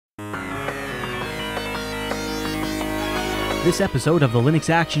This episode of the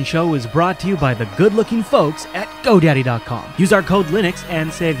Linux Action Show is brought to you by the good-looking folks at GoDaddy.com. Use our code Linux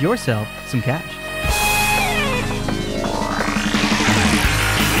and save yourself some cash.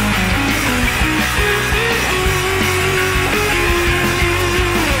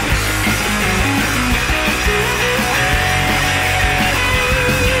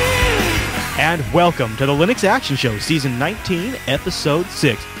 And welcome to the Linux Action Show, Season 19, Episode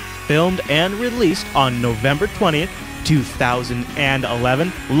 6, filmed and released on November 20th,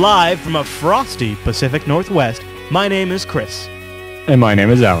 2011, live from a frosty Pacific Northwest. My name is Chris. And my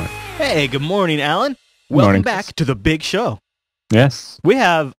name is Alan. Hey, good morning, Alan. Welcome back to the big show. Yes. We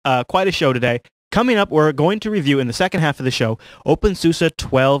have quite a show today. Coming up, we're going to review, in the second half of the show, openSUSE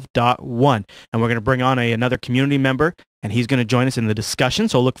 12.1. And we're going to bring on another community member, and he's going to join us in the discussion,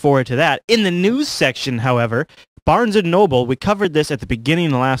 so look forward to that. In the news section, however, Barnes & Noble, we covered this at the beginning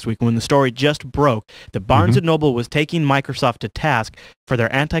of last week when the story just broke, that Barnes & Noble was taking Microsoft to task for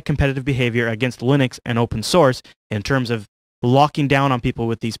their anti-competitive behavior against Linux and open source in terms of locking down on people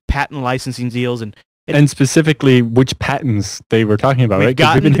with these patent licensing deals. And specifically, which patents they were talking about, right?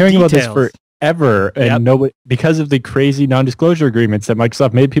 Because we've been hearing about this forever, and nobody, because of the crazy non-disclosure agreements that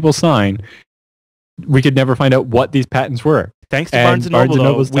Microsoft made people sign, we could never find out what these patents were. Thanks to Barnes & Noble,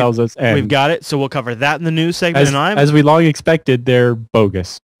 Noble tells us, and we've got it, so we'll cover that in the news segment. As we long expected, they're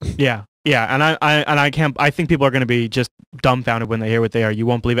bogus. Yeah, and I think people are going to be just dumbfounded when they hear what they are. You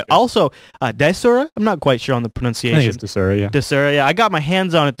won't believe it. Also, Desura, I'm not quite sure on the pronunciation. I think it's Desura, yeah. Desura, yeah. I got my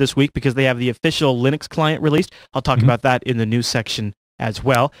hands on it this week because they have the official Linux client released. I'll talk about that in the news section as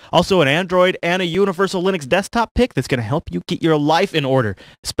well. Also, an Android and a universal Linux desktop pick that's going to help you get your life in order.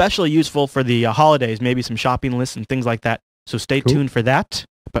 Especially useful for the holidays, maybe some shopping lists and things like that. So stay tuned for that.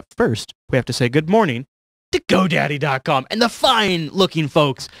 But first, we have to say good morning to GoDaddy.com and the fine-looking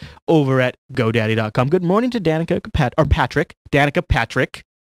folks over at GoDaddy.com. Good morning to Patrick. Danica Patrick.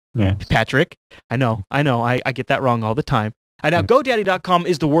 Yeah. Patrick. I know. I get that wrong all the time. And now, GoDaddy.com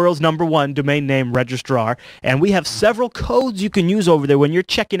is the world's #1 domain name registrar, and we have several codes you can use over there when you're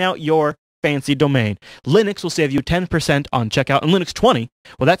checking out your fancy domain. Linux will save you 10% on checkout, and Linux 20,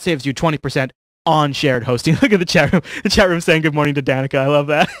 well, that saves you 20% on shared hosting. Look at the chat room. The chat room saying good morning to Danica. I love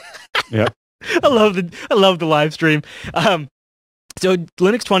that. Yeah. I love the live stream. So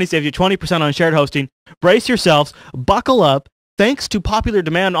Linux 20 saves you 20% on shared hosting. Brace yourselves. Buckle up. Thanks to popular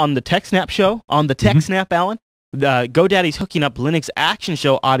demand on the TechSnap show, on the TechSnap, Alan, GoDaddy's hooking up Linux Action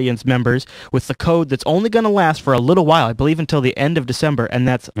Show audience members with the code that's only going to last for a little while, I believe until the end of December, and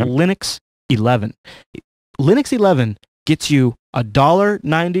that's Linux 11. Linux 11 gets you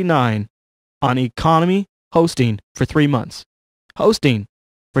 $1.99 on economy hosting for 3 months. Hosting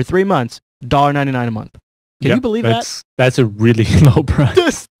for 3 months, $1.99 a month. Can you believe that? That's a really low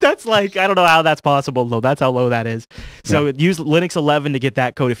price. That's like, I don't know how that's possible, though. That's how low that is. So use Linux 11 to get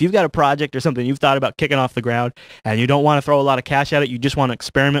that code. If you've got a project or something you've thought about kicking off the ground and you don't want to throw a lot of cash at it, you just want to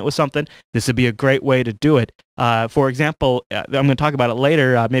experiment with something, this would be a great way to do it. For example, I'm going to talk about it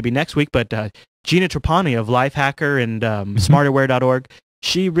later, maybe next week, but Gina Trapani of Lifehacker and smarterware.org,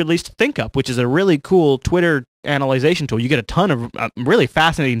 she released ThinkUp, which is a really cool Twitter analyzation tool. You get a ton of really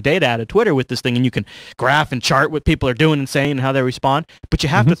fascinating data out of Twitter with this thing, and you can graph and chart what people are doing and saying and how they respond, but you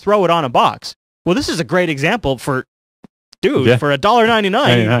have to throw it on a box. Well, this is a great example for, for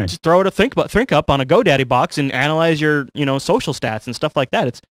 $1.99, just throw it a ThinkUp on a GoDaddy box and analyze your social stats and stuff like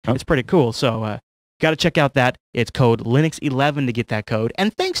that. It's pretty cool. So got to check out that. It's code Linux11 to get that code.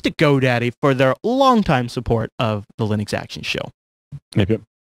 And thanks to GoDaddy for their longtime support of the Linux Action Show. Yep.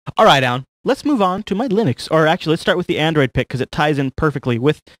 All right, Alan. Let's move on to my Linux, or actually let's start with the Android pick because it ties in perfectly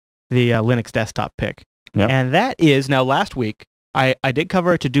with the Linux desktop pick. Yep. And that is, now last week, I did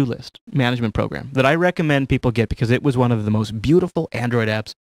cover a to-do list management program that I recommend people get because it was one of the most beautiful Android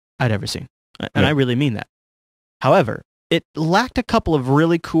apps I'd ever seen. And I really mean that. However, it lacked a couple of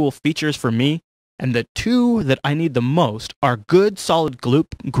really cool features for me, and the two that I need the most are good, solid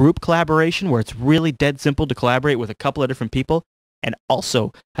group collaboration where it's really dead simple to collaborate with a couple of different people. And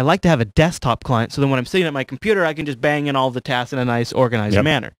also, I like to have a desktop client, so then when I'm sitting at my computer, I can just bang in all the tasks in a nice, organized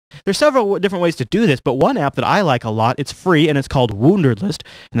manner. There's several different ways to do this, but one app that I like a lot, it's free, and it's called Wunderlist,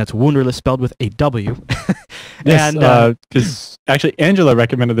 and that's Wunderlist spelled with a W. Yes, because actually Angela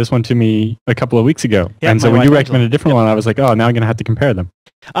recommended this one to me a couple of weeks ago, and so when you recommended a different one, I was like, oh, now I'm going to have to compare them.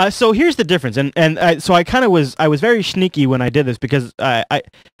 So here's the difference, so I was very sneaky when I did this because I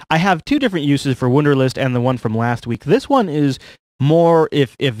have two different uses for Wunderlist and the one from last week. This one is more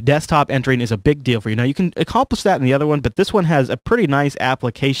if desktop entering is a big deal for you. Now, you can accomplish that in the other one, but this one has a pretty nice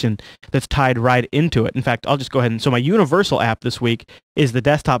application that's tied right into it. In fact, I'll just go ahead and... So my universal app this week is the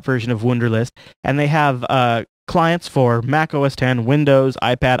desktop version of Wunderlist, and they have clients for Mac OS X, Windows,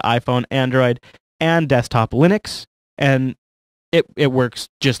 iPad, iPhone, Android, and desktop Linux. And it works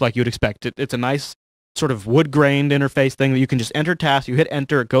just like you'd expect. It's a nice sort of wood-grained interface thing that you can just enter tasks. You hit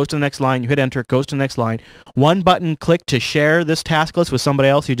enter, it goes to the next line. You hit enter, it goes to the next line. One button click to share this task list with somebody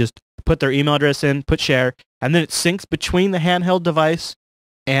else. You just put their email address in, put share, and then it syncs between the handheld device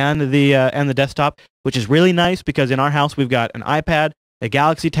and the desktop, which is really nice because in our house we've got an iPad, a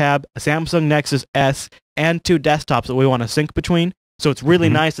Galaxy Tab, a Samsung Nexus S, and 2 desktops that we want to sync between. So it's really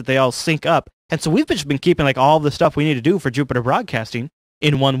nice that they all sync up. And so we've just been keeping like all the stuff we need to do for Jupiter Broadcasting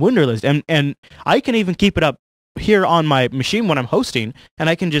in one Wunderlist. And I can even keep it up here on my machine when I'm hosting, and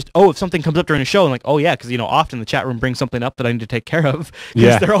I can just, if something comes up during a show, I'm like, yeah, because, often the chat room brings something up that I need to take care of,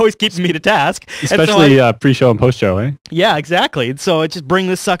 because they're always keeping me to task. Especially pre-show and post-show, eh? Yeah, exactly. And so I just bring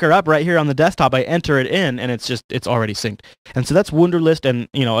this sucker up right here on the desktop, I enter it in, and it's already synced. And so that's Wunderlist, and,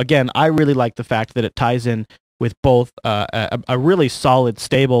 again, I really like the fact that it ties in with both a really solid,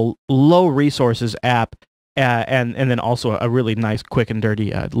 stable, low resources app, and then also a really nice, quick and dirty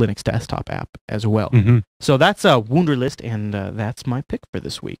Linux desktop app as well. So that's Wunderlist, and that's my pick for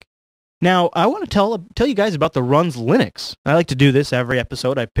this week. Now, I want to tell you guys about the Runs Linux. I like to do this every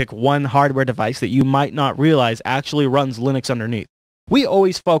episode. I pick one hardware device that you might not realize actually runs Linux underneath. We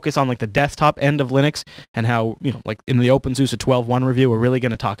always focus on like the desktop end of Linux and how, like in the openSUSE 12.1 review, we're really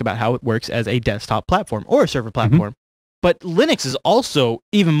going to talk about how it works as a desktop platform or a server platform. But Linux is also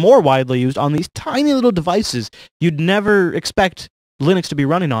even more widely used on these tiny little devices you'd never expect Linux to be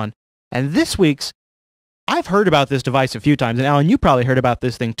running on. And this week's, I've heard about this device a few times, and Alan, you probably heard about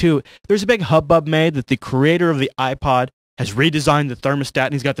this thing too. There's a big hubbub made that the creator of the iPod has redesigned the thermostat,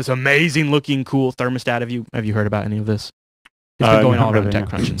 and he's got this amazing looking, cool thermostat. Have you heard about any of this? It's been going all around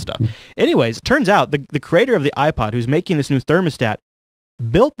TechCrunch and stuff. Anyways, it turns out the creator of the iPod, who's making this new thermostat,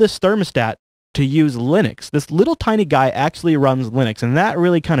 built this thermostat to use Linux. This little tiny guy actually runs Linux, and that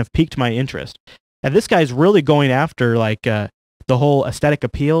really kind of piqued my interest. And this guy's really going after like the whole aesthetic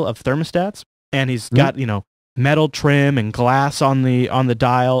appeal of thermostats, and he's got metal trim and glass on the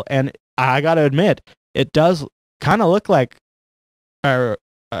dial, and I gotta admit, it does kind of look like a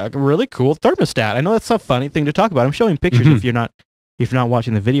really cool thermostat. I know that's a funny thing to talk about. I'm showing pictures if you're not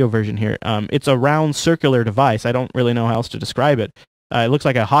watching the video version here. It's a round circular device. I don't really know how else to describe it. It looks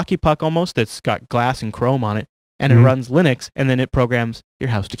like a hockey puck almost that's got glass and chrome on it, and it runs Linux, and then it programs your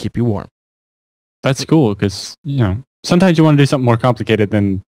house to keep you warm. That's cool, because, sometimes you want to do something more complicated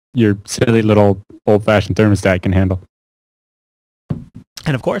than your silly little old-fashioned thermostat can handle.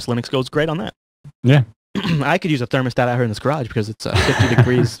 And of course, Linux goes great on that. Yeah. I could use a thermostat out here in this garage because it's 50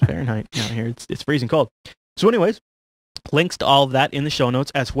 degrees Fahrenheit out here. It's freezing cold. So anyways, links to all of that in the show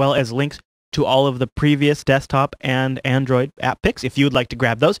notes, as well as links to all of the previous desktop and Android app picks. If you would like to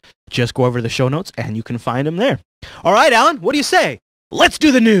grab those, just go over to the show notes and you can find them there. All right, Alan, what do you say? Let's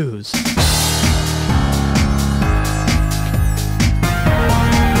do the news.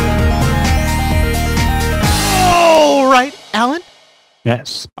 All right, Alan.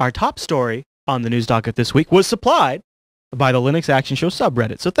 Yes. Our top story on the news docket this week was supplied by the Linux Action Show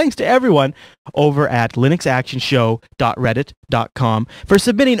subreddit. So thanks to everyone over at linuxactionshow.reddit.com for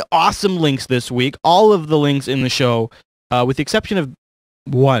submitting awesome links this week. All of the links in the show, with the exception of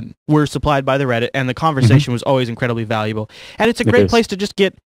one, were supplied by the Reddit, and the conversation was always incredibly valuable. And it's a great place to just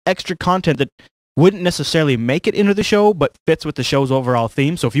get extra content that wouldn't necessarily make it into the show, but fits with the show's overall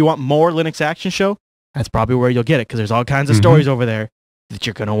theme. So if you want more Linux Action Show, that's probably where you'll get it, because there's all kinds of stories over there that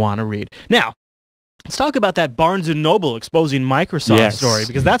you're going to want to read. Now, let's talk about that Barnes & Noble exposing Microsoft story,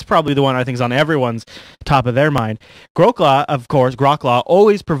 because that's probably the one I think is on everyone's top of their mind. Groklaw, of course,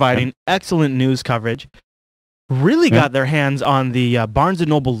 always providing excellent news coverage, really got their hands on the Barnes &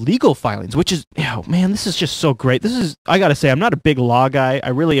 Noble legal filings, which is, man, this is just so great. This is, I got to say, I'm not a big law guy. I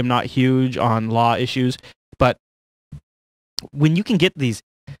really am not huge on law issues, but when you can get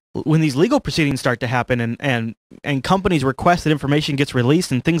when these legal proceedings start to happen and companies request that information gets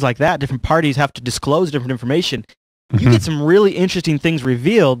released and things like that, different parties have to disclose different information, you get some really interesting things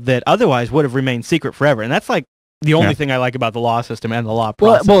revealed that otherwise would have remained secret forever. And that's like the only thing I like about the law system and the law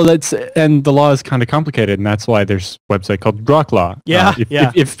process. Well, and the law is kind of complicated, and that's why there's a website called Groklaw.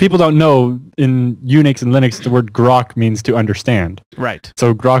 If people don't know, in Unix and Linux, the word grok means to understand. Right.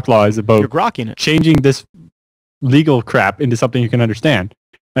 So Groklaw is about changing this legal crap into something you can understand.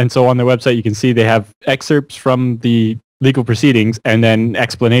 And so on their website, you can see they have excerpts from the legal proceedings and then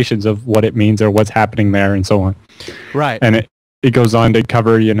explanations of what it means or what's happening there and so on. Right. And it goes on to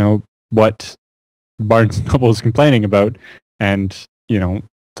cover, what Barnes & Noble is complaining about and, the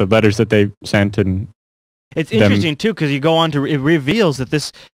letters that they sent and It's interesting too because you go on to it reveals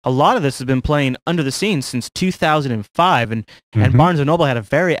that a lot of this has been playing under the scenes since 2005, and Barnes and Noble had a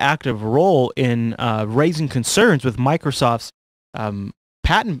very active role in raising concerns with Microsoft's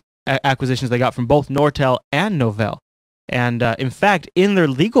patent acquisitions they got from both Nortel and Novell. And in fact, in their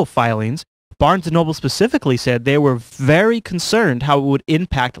legal filings, Barnes and Noble specifically said they were very concerned how it would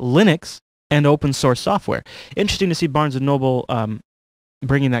impact Linux and open source software. Interesting to see Barnes and Noble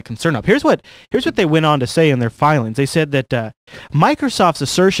bringing that concern up. Here's what they went on to say in their filings. They said that Microsoft's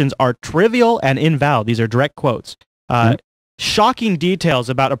assertions are trivial and invalid. These are direct quotes. Shocking details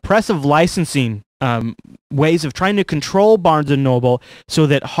about oppressive licensing ways of trying to control Barnes and Noble so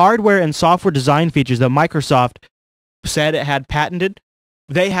that hardware and software design features that Microsoft said it had patented,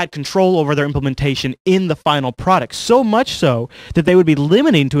 they had control over their implementation in the final product, so much so that they would be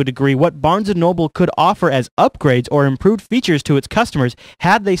limiting to a degree what Barnes & Noble could offer as upgrades or improved features to its customers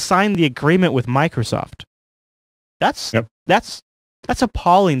had they signed the agreement with Microsoft. That's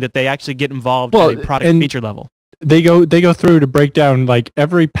appalling that they actually get involved at a product feature level. They go through to break down like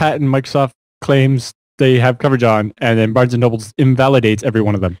every patent Microsoft claims they have coverage on, and then Barnes & Noble invalidates every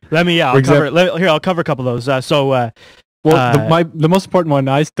one of them. I'll cover a couple of those. The most important one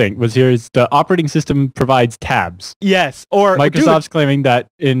I think was is the operating system provides tabs. Yes, or Microsoft's claiming that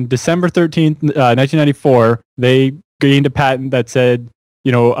in December 13th, 1994, they gained a patent that said,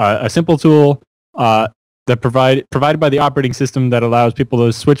 a simple tool that provided by the operating system that allows people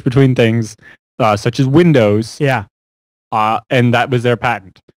to switch between things, such as Windows. Yeah. And that was their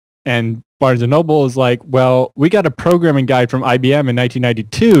patent. And Barnes & Noble is like, well, we got a programming guide from IBM in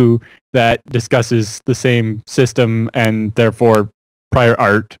 1992 that discusses the same system, and therefore prior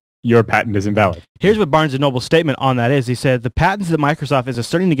art, your patent is invalid. Here's what Barnes & Noble's statement on that is. He said, the patents that Microsoft is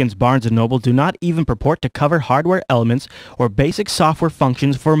asserting against Barnes & Noble do not even purport to cover hardware elements or basic software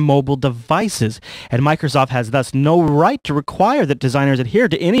functions for mobile devices, and Microsoft has thus no right to require that designers adhere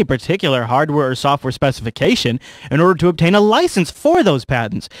to any particular hardware or software specification in order to obtain a license for those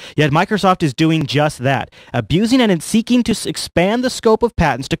patents. Yet Microsoft is doing just that, abusing and seeking to expand the scope of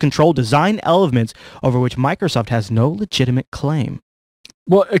patents to control design elements over which Microsoft has no legitimate claim.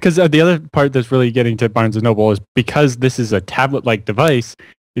 Well, because the other part that's really getting to Barnes & Noble is because this is a tablet-like device,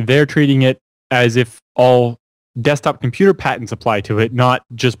 they're treating it as if all desktop computer patents apply to it, not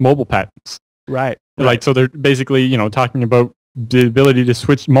just mobile patents. Right. Like, so they're basically, talking about the ability to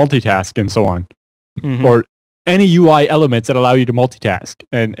switch multitask and so on. Or any UI elements that allow you to multitask.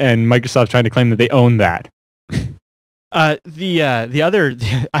 And Microsoft's trying to claim that they own that.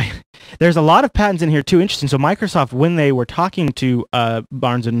 There's a lot of patents in here too. Interesting. So Microsoft, when they were talking to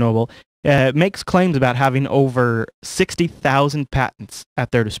Barnes and Noble, makes claims about having over 60,000 patents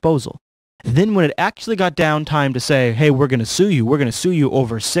at their disposal. Then when it actually got down time to say, hey, we're going to sue you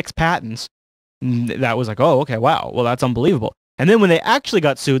over 6 patents, that was like, oh, okay, wow, well, that's unbelievable. And then when they actually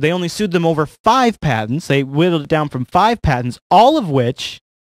got sued, they only sued them over 5 patents. They whittled it down from 5 patents, all of which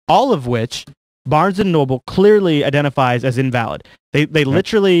Barnes & Noble clearly identifies as invalid. They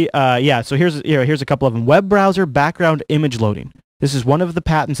literally, so here's a couple of them. Web browser background image loading. This is one of the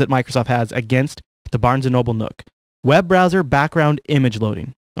patents that Microsoft has against the Barnes & Noble Nook. Web browser background image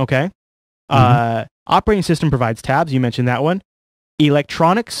loading, okay? Operating system provides tabs, you mentioned that one.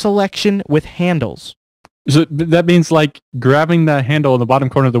 Electronic selection with handles. So that means like grabbing the handle in the bottom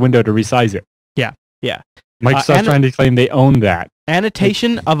corner of the window to resize it. Yeah. Microsoft's trying to claim they own that.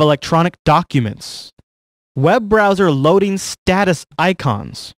 Annotation of electronic documents. Web browser loading status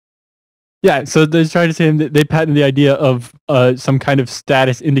icons. Yeah, so they're trying to say that they patent the idea of some kind of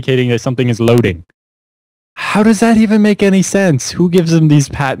status indicating that something is loading. How does that even make any sense? Who gives them these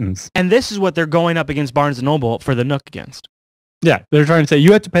patents? And this is what they're going up against Barnes & Noble for the Nook against. Yeah, they're trying to say,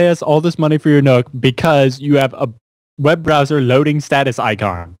 you have to pay us all this money for your Nook because you have a web browser loading status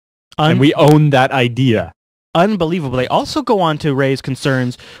icon. And we own that idea. Unbelievable. They also go on to raise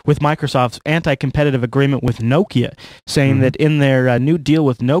concerns with Microsoft's anti-competitive agreement with Nokia, saying that in their new deal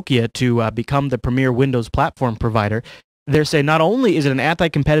with Nokia to become the premier Windows platform provider, they're saying not only is it an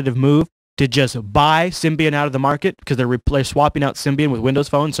anti-competitive move to just buy Symbian out of the market because they're swapping out Symbian with Windows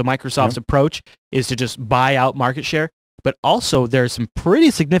Phone, so Microsoft's approach is to just buy out market share, but also there's some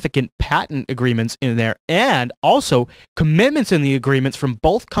pretty significant patent agreements in there and also commitments in the agreements from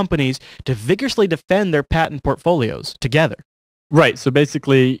both companies to vigorously defend their patent portfolios together. Right. So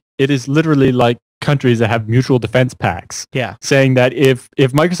basically, it is literally like countries that have mutual defense pacts. Yeah. Saying that if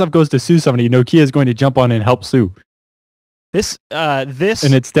Microsoft goes to sue somebody, Nokia is going to jump on and help sue. And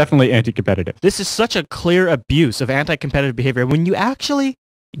it's definitely anti-competitive. This is such a clear abuse of anti-competitive behavior. When you actually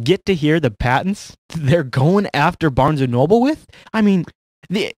get to hear the patents they're going after Barnes & Noble with, I mean,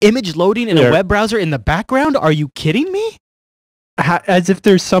 The image loading in a web browser in the background? Are you kidding me? As if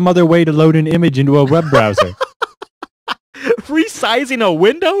there's some other way to load an image into a web browser. Resizing a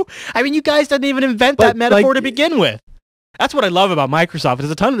window? I mean, you guys didn't even invent that metaphor to begin with. That's what I love about Microsoft.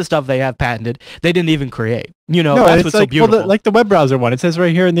 There's a ton of the stuff they have patented they didn't even create. You know, that's what's so beautiful. Well, like the web browser one, it says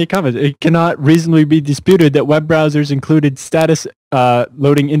right here in the comments, it cannot reasonably be disputed that web browsers included status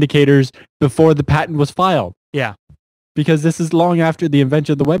loading indicators before the patent was filed. Yeah. Because this is long after the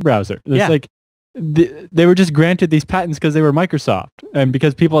invention of the web browser. It's like they were just granted these patents because they were Microsoft, and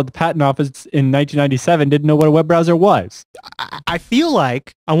because people at the patent office in 1997 didn't know what a web browser was. I feel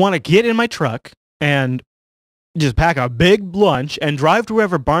like I want to get in my truck and just pack a big lunch and drive to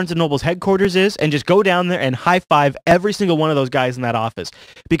wherever Barnes & Noble's headquarters is and just go down there and high-five every single one of those guys in that office.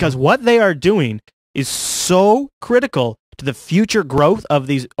 Because what they are doing is so critical to the future growth of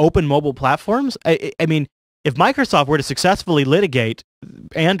these open mobile platforms. I mean, if Microsoft were to successfully litigate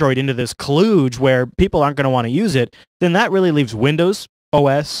Android into this kludge where people aren't going to want to use it, then that really leaves Windows,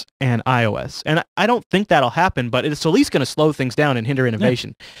 OS, and iOS. And I don't think that'll happen, but it's at least going to slow things down and hinder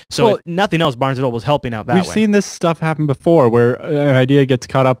innovation. So if nothing else, Barnes & Noble is helping out that way. We've seen this stuff happen before where an idea gets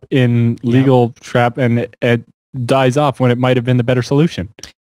caught up in legal trap and it dies off when it might have been the better solution.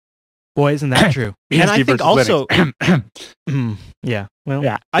 Boy, isn't that true? And I think also... yeah.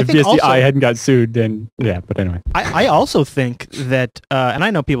 Well, I think if also, BSDI hadn't got sued, then but anyway. I also think that, and I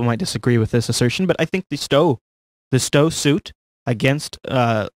know people might disagree with this assertion, but I think the Stowe suit against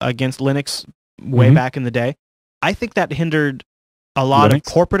Linux way back in the day, I think that hindered a lot of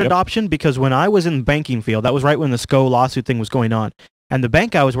corporate adoption, because when I was in the banking field, that was right when the SCO lawsuit thing was going on. And the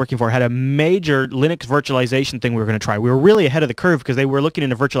bank I was working for had a major Linux virtualization thing we were going to try. We were really ahead of the curve because they were looking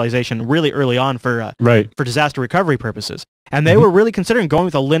into virtualization really early on for disaster recovery purposes. And they were really considering going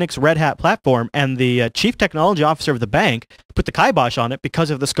with a Linux Red Hat platform, and the chief technology officer of the bank put the kibosh on it because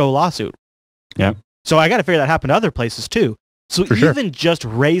of the SCO lawsuit. Yeah. So I got to figure that happened to other places too. So even just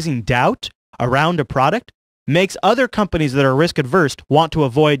raising doubt around a product makes other companies that are risk adverse want to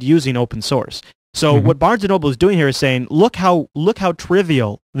avoid using open source. So what Barnes & Noble is doing here is saying, look how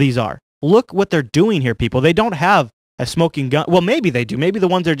trivial these are. Look what they're doing here, people. They don't have a smoking gun. Well, maybe they do. Maybe the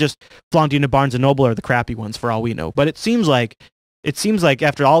ones they're just flaunting to Barnes & Noble are the crappy ones, for all we know. But it seems like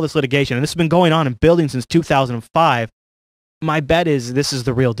after all this litigation, and this has been going on in building since 2005, my bet is this is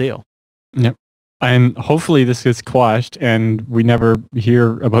the real deal. Yep. And hopefully this gets quashed and we never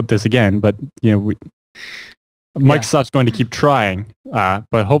hear about this again. But Microsoft's going to keep trying,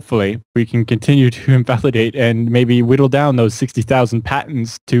 but hopefully we can continue to invalidate and maybe whittle down those 60,000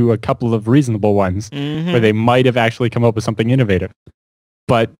 patents to a couple of reasonable ones where they might have actually come up with something innovative.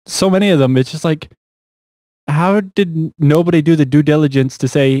 But so many of them, it's just like, how did nobody do the due diligence to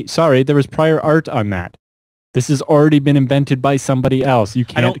say, sorry, there was prior art on that? This has already been invented by somebody else. You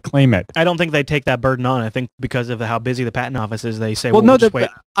can't claim it. I don't think they take that burden on. I think because of how busy the patent office is, they say, well, no, just wait.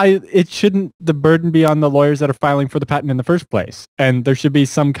 It shouldn't, the burden be on the lawyers that are filing for the patent in the first place. And there should be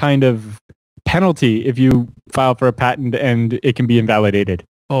some kind of penalty if you file for a patent and it can be invalidated.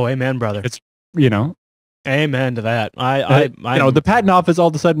 Oh, amen, brother. It's, Amen to that. The patent office all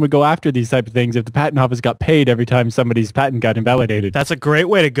of a sudden would go after these type of things if the patent office got paid every time somebody's patent got invalidated. That's a great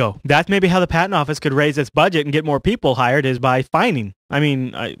way to go. That's maybe how the patent office could raise its budget and get more people hired, is by fining. I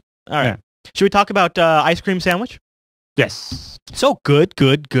mean, all right. Yeah. Should we talk about ice cream sandwich? Yes. So good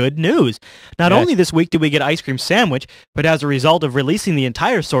news. Not only this week did we get ice cream sandwich, but as a result of releasing the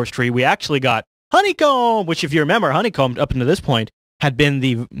entire source tree, we actually got Honeycomb, which, if you remember, Honeycomb up until this point had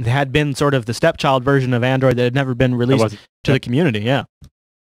been sort of the stepchild version of Android that had never been released to the community. Yeah.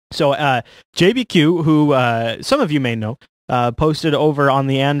 So JBQ, who some of you may know, posted over on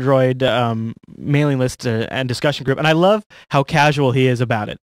the Android mailing list and discussion group, and I love how casual he is about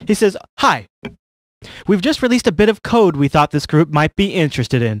it. He says, "Hi, we've just released a bit of code we thought this group might be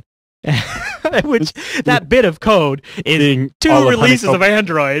interested in." Which that bit of code is 2 releases of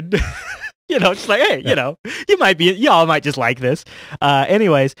Android. It's like, hey, y'all might just like this.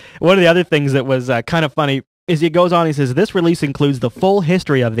 Anyways, one of the other things that was kind of funny is he goes on, he says, this release includes the full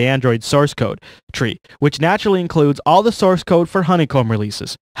history of the Android source code tree, which naturally includes all the source code for Honeycomb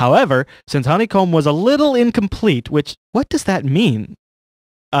releases. However, since Honeycomb was a little incomplete, what does that mean?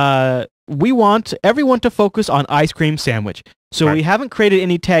 We want everyone to focus on ice cream sandwich. So we haven't created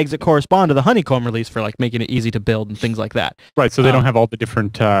any tags that correspond to the Honeycomb release for making it easy to build and things like that. Right, so they don't have all the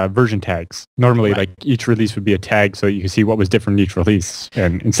different version tags. Normally, each release would be a tag so you can see what was different in each release.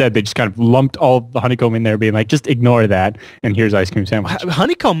 And instead, they just kind of lumped all the Honeycomb in there, being like, just ignore that, and here's ice cream sandwich.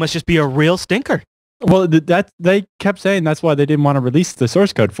 Honeycomb must just be a real stinker. Well, they kept saying that's why they didn't want to release the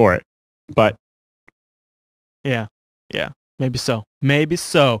source code for it. But yeah. Maybe so. Maybe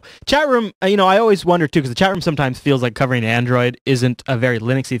so. Chat room, I always wonder too, because the chat room sometimes feels like covering Android isn't a very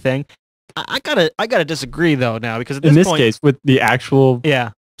Linuxy thing. I gotta disagree though now, because at this point, in this case, with the actual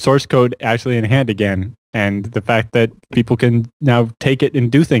yeah, source code actually in hand again, and the fact that people can now take it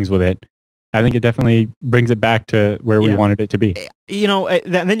and do things with it, I think it definitely brings it back to where we wanted it to be.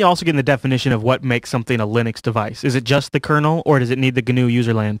 Then you also get in the definition of what makes something a Linux device. Is it just the kernel, or does it need the GNU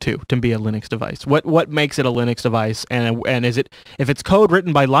userland too to be a Linux device? What makes it a Linux device? And is it, if it's code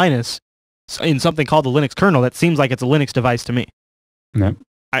written by Linus in something called the Linux kernel, that seems like it's a Linux device to me. No.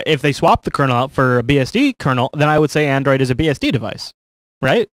 If they swap the kernel out for a BSD kernel, then I would say Android is a BSD device,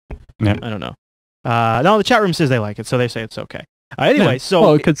 right? Yeah. I don't know. No, the chat room says they like it, so they say it's okay. Anyway,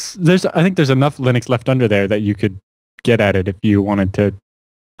 so because I think there's enough Linux left under there that you could get at it if you wanted to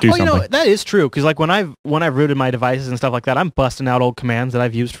do something. That is true, because like when I've rooted my devices and stuff like that, I'm busting out old commands that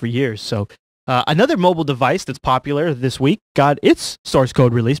I've used for years. So another mobile device that's popular this week got its source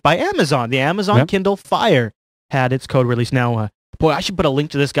code released by Amazon. The Amazon Kindle Fire had its code released. Now, boy, I should put a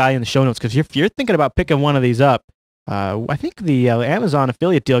link to this guy in the show notes, because if you're thinking about picking one of these up, I think the Amazon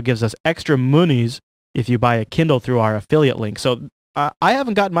affiliate deal gives us extra monies if you buy a Kindle through our affiliate link. So I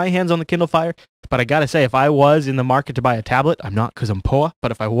haven't gotten my hands on the Kindle Fire, but I gotta say, if I was in the market to buy a tablet, I'm not, because I'm poor,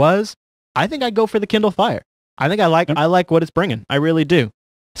 but if I was, I think I'd go for the Kindle Fire. I think I like what it's bringing. I really do.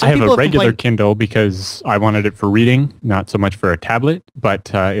 I have a regular Kindle because I wanted it for reading, not so much for a tablet,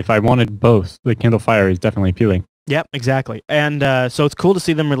 but if I wanted both, the Kindle Fire is definitely appealing. Yep, exactly. And so it's cool to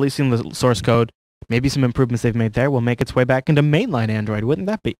see them releasing the source code. Maybe some improvements they've made there will make its way back into mainline Android. Wouldn't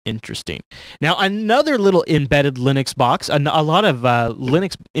that be interesting? Now, another little embedded Linux box, a lot of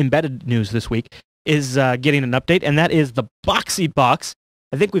Linux embedded news this week is getting an update, and that is the Boxy Box.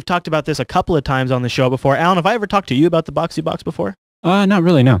 I think we've talked about this a couple of times on the show before. Alan, have I ever talked to you about the Boxy Box before? Not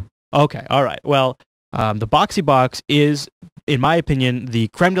really, no. Okay, all right. Well, the Boxy Box is, in my opinion, the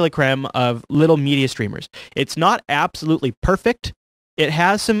creme de la creme of little media streamers. It's not absolutely perfect. It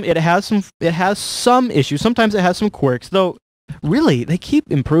has some issues. Sometimes it has some quirks, though. Really, they keep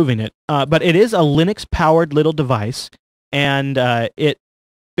improving it. But it is a Linux-powered little device, and it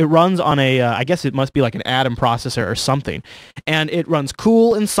runs on a I guess it must be like an Atom processor or something, and it runs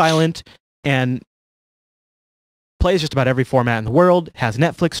cool and silent, and plays just about every format in the world, has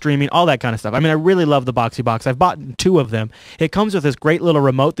Netflix streaming, all that kind of stuff. I mean, I really love the Boxy Box. I've bought 2 of them. It comes with this great little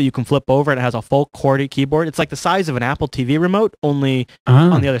remote that you can flip over, and it has a full QWERTY keyboard. It's like the size of an Apple TV remote, only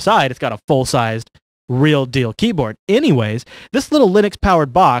on the other side, it's got a full-sized, real-deal keyboard. Anyways, this little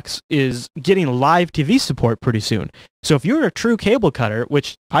Linux-powered box is getting live TV support pretty soon. So if you're a true cable cutter,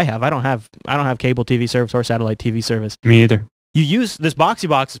 which I don't have cable TV service or satellite TV service. Me either. You use this Boxy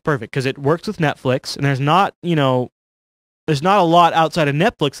Box is perfect because it works with Netflix, and there's not a lot outside of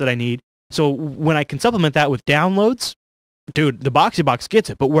Netflix that I need. So when I can supplement that with downloads, dude, the Boxy Box gets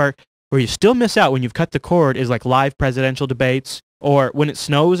it. But where you still miss out when you've cut the cord is like live presidential debates, or when it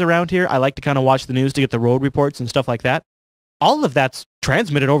snows around here, I like to kind of watch the news to get the road reports and stuff like that. All of that's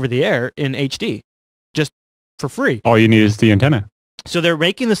transmitted over the air in HD, just for free. All you need is the antenna. So they're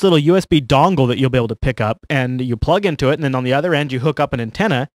making this little USB dongle that you'll be able to pick up, and you plug into it, and then on the other end you hook up an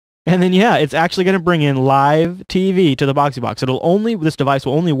antenna, and then it's actually going to bring in live TV to the Boxy Box. This device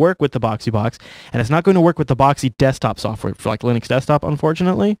will only work with the Boxy Box, and it's not going to work with the Boxy desktop software for like Linux Desktop,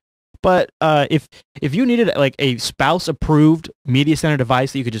 unfortunately. But if you needed like a spouse-approved media center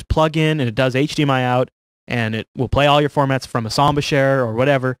device that you could just plug in and it does HDMI out, and it will play all your formats from a Samba share or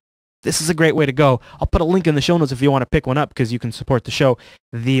whatever, this is a great way to go. I'll put a link in the show notes if you want to pick one up, because you can support the show.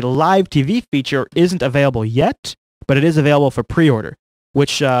 The live TV feature isn't available yet, but it is available for pre-order,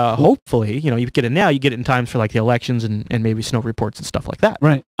 which hopefully, you get it now. You get it in times for like the elections and maybe snow reports and stuff like that.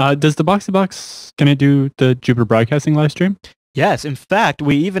 Right. Does the Boxy Box, can it do the Jupiter Broadcasting live stream? Yes. In fact,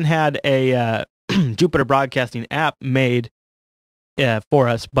 we even had a Jupiter Broadcasting app made for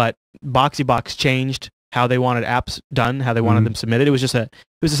us, but Boxy Box changed how they wanted apps done, how they wanted them submitted. It was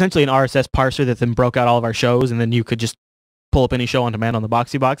essentially an RSS parser that then broke out all of our shows, and then you could just pull up any show on demand on the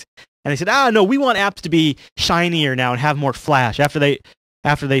Boxy Box. And they said, no, we want apps to be shinier now and have more flash. After they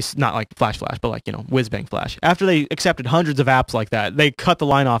not like flash, but like, whiz bang flash. After they accepted hundreds of apps like that, they cut the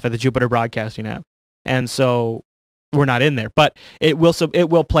line off at the Jupiter Broadcasting app. And so we're not in there, but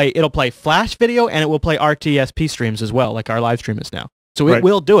it'll play flash video, and it will play RTSP streams as well, like our live stream is now. So it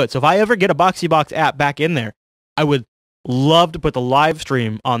will do it. So if I ever get a Boxy Box app back in there, I would love to put the live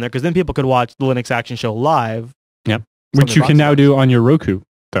stream on there, because then people could watch the Linux Action Show live. Yep. Which you can now do on your Roku,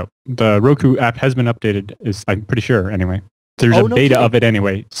 though. The Roku app has been updated, I'm pretty sure, anyway. There's a beta of it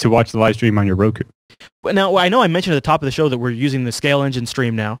anyway, to watch the live stream on your Roku. But now, I know I mentioned at the top of the show that we're using the Scale Engine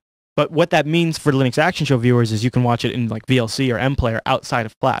stream now. But what that means for Linux Action Show viewers is you can watch it in like VLC or MPlayer outside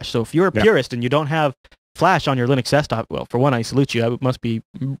of Flash. So if you're a purist and you don't have Flash on your Linux desktop, well, for one, I salute you. That must be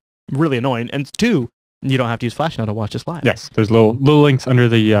really annoying. And two, you don't have to use Flash now to watch this live. Yes, there's little links under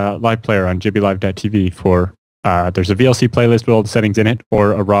the live player on jblive.tv for there's a VLC playlist with all the settings in it,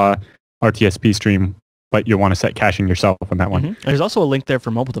 or a raw RTSP stream, but you'll want to set caching yourself on that one. There's also a link there for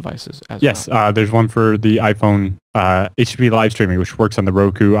mobile devices as well. Yes, there's one for the iPhone HTTP live streaming, which works on the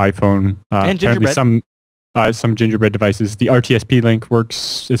Roku, iPhone, and Gingerbread. some Gingerbread devices. The RTSP link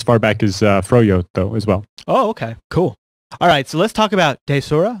works as far back as Froyo, though, as well. Oh, okay. Cool. All right, so let's talk about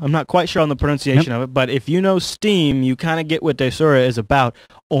Desura. I'm not quite sure on the pronunciation of it, but if you know Steam, you kind of get what Desura is about,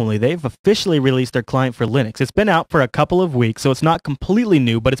 only they've officially released their client for Linux. It's been out for a couple of weeks, so it's not completely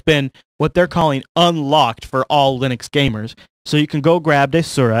new, but it's been what they're calling unlocked for all Linux gamers. So you can go grab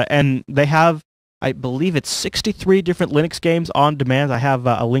Desura, and they have, I believe it's 63 different Linux games on demand. I have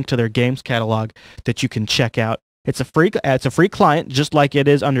a link to their games catalog that you can check out. It's a free client, just like it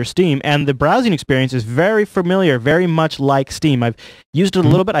is under Steam, and the browsing experience is very familiar, very much like Steam. I've used it a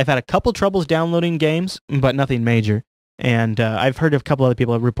little bit. I've had a couple troubles downloading games, but nothing major. And I've heard of a couple other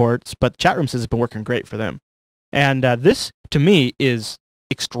people have reports, but the chat room says it's been working great for them. And this, to me, is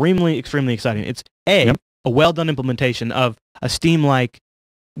extremely, extremely exciting. It's a well-done implementation of a Steam-like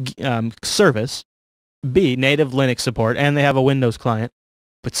service, B, native Linux support, and they have a Windows client,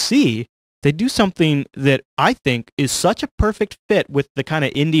 but C, they do something that I think is such a perfect fit with the kind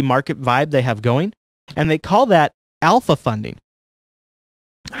of indie market vibe they have going, and they call that alpha funding.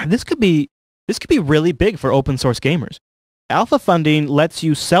 This could be really big for open source gamers. Alpha funding lets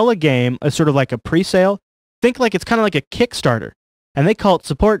you sell a game as sort of like a pre-sale. Think like it's kind of like a Kickstarter, and they call it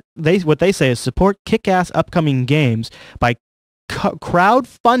support. What they say is support kick-ass upcoming games by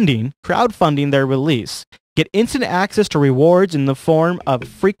crowdfunding their release. Get instant access to rewards in the form of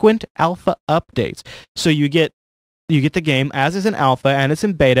frequent alpha updates. So you get the game as is an alpha and it's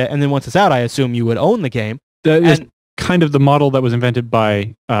in beta, and then once it's out, I assume you would own the game. That is kind of the model that was invented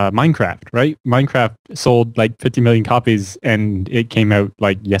by Minecraft, right? Minecraft sold like 50 million copies, and it came out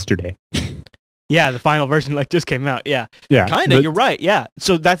like yesterday. Yeah, the final version like just came out. Yeah, yeah, kind of. You're right. Yeah.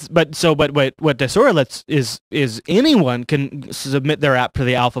 So what Desura lets is anyone can submit their app to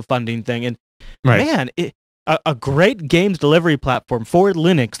the alpha funding thing, and man, a great games delivery platform for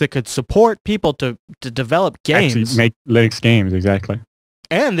Linux that could support people to develop games. Actually make Linux games, exactly.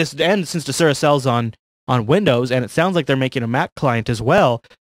 And since Desura sells on Windows, and it sounds like they're making a Mac client as well,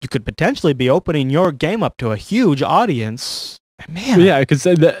 you could potentially be opening your game up to a huge audience. Man. Yeah, because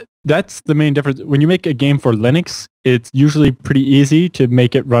that's the main difference. When you make a game for Linux, it's usually pretty easy to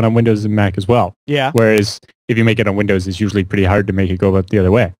make it run on Windows and Mac as well. Yeah. Whereas if you make it on Windows, it's usually pretty hard to make it go the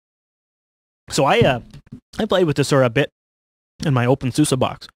other way. So I played with Desura a bit in my openSUSE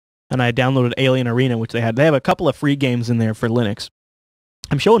box, and I downloaded Alien Arena, which they have a couple of free games in there for Linux.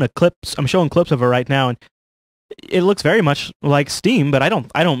 I'm showing clips of it right now, and it looks very much like Steam, but I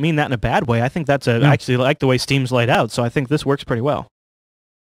don't mean that in a bad way. I think that's I actually like the way Steam's laid out, so I think this works pretty well.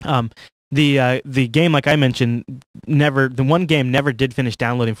 The game, like I mentioned, the one game never did finish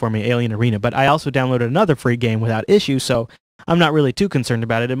downloading for me, Alien Arena, but I also downloaded another free game without issue, so I'm not really too concerned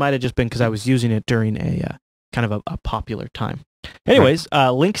about it. It might have just been because I was using it during a kind of a popular time. Anyways,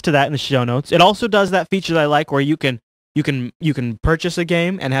 links to that in the show notes. It also does that feature that I like, where you can purchase a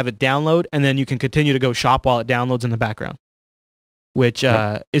game and have it download, and then you can continue to go shop while it downloads in the background, which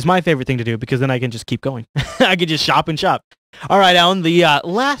is my favorite thing to do, because then I can just keep going. I can just shop and shop. All right, Alan, the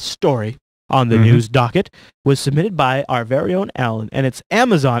last story on the news docket was submitted by our very own Alan, and it's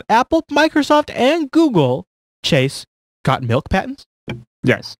Amazon, Apple, Microsoft, and Google Chase got milk patents?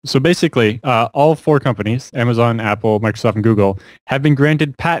 Yes. So basically, all four companies, Amazon, Apple, Microsoft, and Google, have been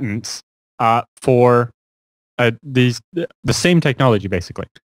granted patents for the same technology, basically.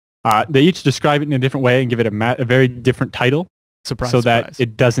 They each describe it in a different way and give it a very different title, surprise. That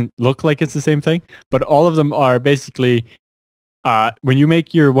it doesn't look like it's the same thing. But all of them are basically, when you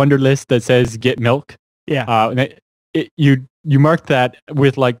make your Wonder list that says "get milk," you mark that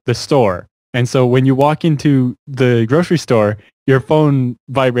with like the store. And so when you walk into the grocery store, your phone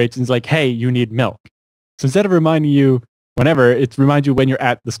vibrates and is like, "Hey, you need milk." So instead of reminding you whenever, it reminds you when you're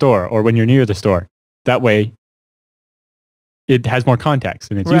at the store or when you're near the store. That way, it has more context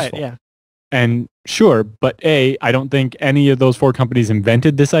and it's useful. Yeah. And sure, but I don't think any of those four companies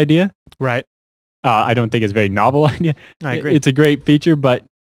invented this idea. Right. I don't think it's a very novel idea. I agree. It's a great feature, but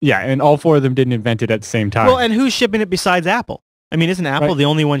yeah, and all four of them didn't invent it at the same time. Well, and who's shipping it besides Apple? I mean, isn't Apple the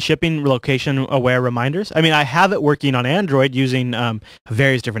only one shipping location-aware reminders? I mean, I have it working on Android using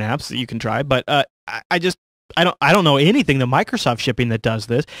various different apps that you can try, but I don't know anything that Microsoft shipping that does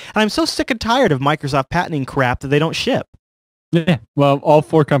this, and I'm so sick and tired of Microsoft patenting crap that they don't ship. Yeah, well, all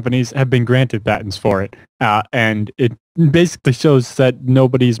 4 companies have been granted patents for it, and it basically shows that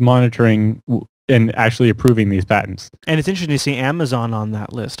nobody's monitoring and actually approving these patents. And it's interesting to see Amazon on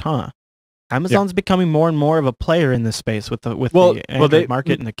that list, huh? Amazon's becoming more and more of a player in this space with the Android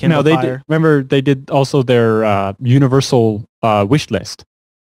market and the Kindle Fire. Remember, they did also their universal wish list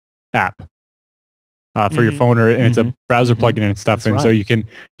app. For your phone, and it's a browser plugin and stuff, and so you can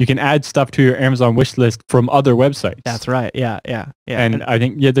add stuff to your Amazon wish list from other websites. That's right. Yeah. And I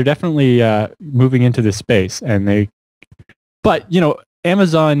think they're definitely moving into this space, but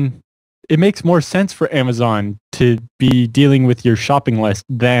Amazon. It makes more sense for Amazon to be dealing with your shopping list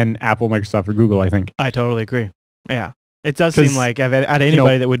than Apple, Microsoft, or Google. I think. I totally agree. Yeah, it does seem like I've had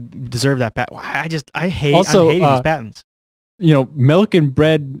anybody that would deserve that patent. I hate these patents. Milk and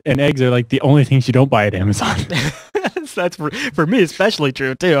bread and eggs are like the only things you don't buy at Amazon. That's for me especially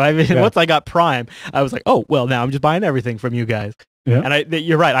true too. I mean, once I got Prime, I was like, oh, well, now I'm just buying everything from you guys. Yeah. And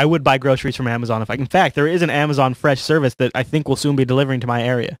you're right. I would buy groceries from Amazon if I can. In fact, there is an Amazon Fresh service that I think will soon be delivering to my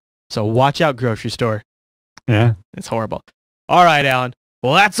area. So watch out, grocery store. Yeah. It's horrible. All right, Alan.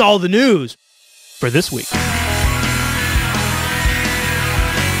 Well, that's all the news for this week.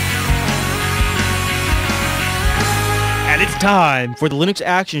 And it's time for the Linux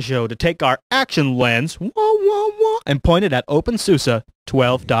Action Show to take our action lens and point it at openSUSE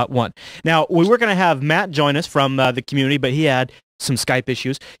 12.1. Now, we were going to have Matt join us from the community, but he had some Skype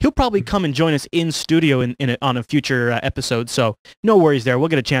issues. He'll probably come and join us in studio on a future episode, so no worries there. We'll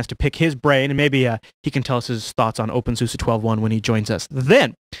get a chance to pick his brain, and maybe he can tell us his thoughts on openSUSE 12.1 when he joins us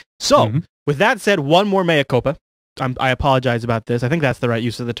then. So, with that said, one more mea culpa. I apologize about this. I think that's the right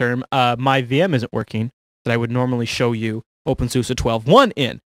use of the term. My VM isn't working that I would normally show you openSUSE 12.1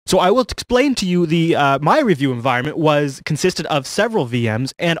 in. So I will explain to you my review environment consisted of several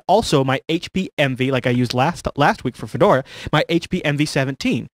VMs and also my HP Envy, like I used last week for Fedora, my HP Envy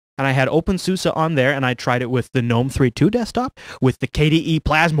 17. And I had openSUSE on there, and I tried it with the GNOME 3.2 desktop, with the KDE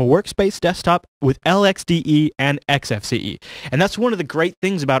Plasma Workspace desktop, with LXDE and XFCE. And that's one of the great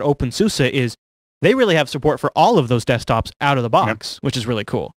things about openSUSE is they really have support for all of those desktops out of the box, which is really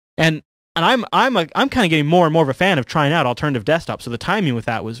cool. And I'm kind of getting more and more of a fan of trying out alternative desktops, so the timing with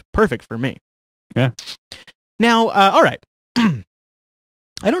that was perfect for me. Yeah. Now, all right. I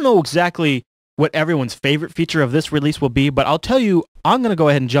don't know exactly what everyone's favorite feature of this release will be, but I'll tell you, I'm going to go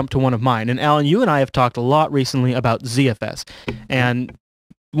ahead and jump to one of mine. And Alan, you and I have talked a lot recently about ZFS, and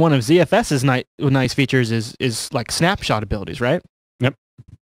one of ZFS's nice features is like snapshot abilities, right? Yep.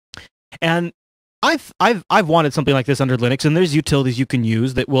 And I've wanted something like this under Linux, and there's utilities you can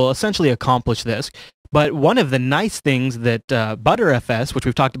use that will essentially accomplish this. But one of the nice things that ButterFS, which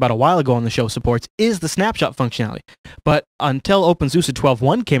we've talked about a while ago on the show, supports is the snapshot functionality. But until openSUSE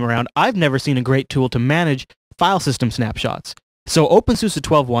 12.1 came around, I've never seen a great tool to manage file system snapshots. So openSUSE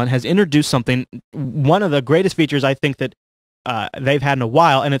 12.1 has introduced something, one of the greatest features I think that they've had in a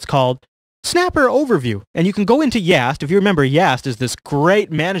while, and it's called Snapper Overview. And you can go into YAST. If you remember, YAST is this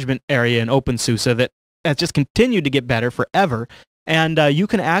great management area in openSUSE that has just continued to get better forever. And you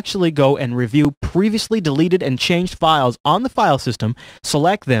can actually go and review previously deleted and changed files on the file system,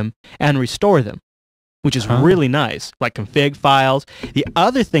 select them, and restore them, which is really nice, like config files. The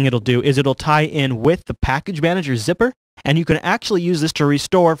other thing it'll do is it'll tie in with the package manager zipper, and you can actually use this to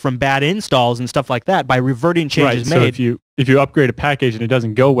restore from bad installs and stuff like that by reverting changes made. So if you upgrade a package and it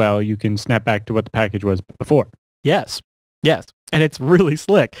doesn't go well, you can snap back to what the package was before. Yes. And it's really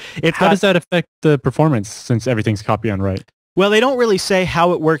slick. How does that affect the performance since everything's copy on write? Well, they don't really say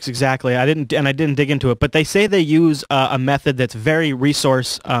how it works exactly. I didn't dig into it, but they say they use a method that's very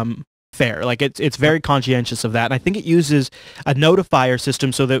resource fair. Like it's very conscientious of that. And I think it uses a notifier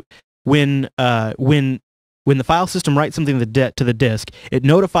system so that when the file system writes something to the disk, it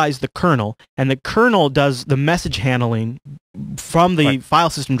notifies the kernel, and the kernel does the message handling from the file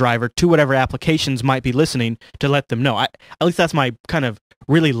system driver to whatever applications might be listening to let them know. At least that's my kind of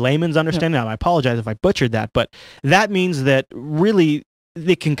really layman's understanding. I apologize if I butchered that, but that means that really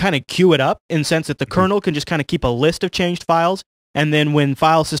they can kind of queue it up in the sense that the kernel can just kind of keep a list of changed files, and then when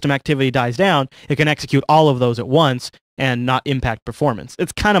file system activity dies down, it can execute all of those at once and not impact performance.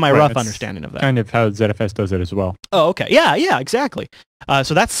 It's kind of my rough understanding of that. Kind of how ZFS does it as well. Oh, okay. Yeah, exactly.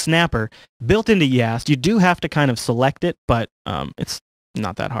 So that's Snapper. Built into YAST. You do have to kind of select it, but it's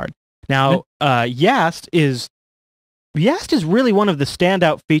not that hard. Now, YAST is really one of the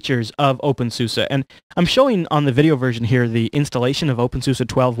standout features of openSUSE. And I'm showing on the video version here the installation of openSUSE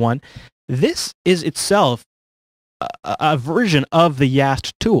 12.1. This is itself a version of the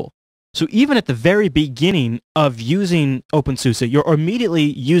YAST tool. So even at the very beginning of using openSUSE, you're immediately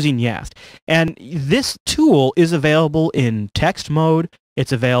using YAST. And this tool is available in text mode.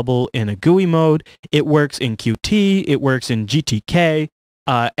 It's available in a GUI mode. It works in Qt. It works in GTK.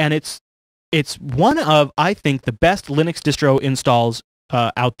 And it's one of, I think, the best Linux distro installs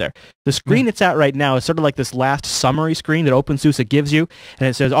out there. The screen it's at right now is sort of like this last summary screen that openSUSE gives you, and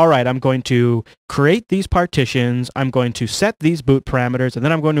it says, all right, I'm going to create these partitions, I'm going to set these boot parameters, and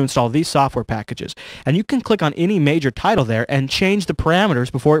then I'm going to install these software packages. And you can click on any major title there and change the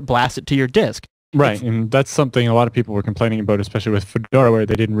parameters before it blasts it to your disk. Right, and that's something a lot of people were complaining about, especially with Fedora, where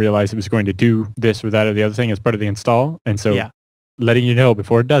they didn't realize it was going to do this or that or the other thing as part of the install. And so letting you know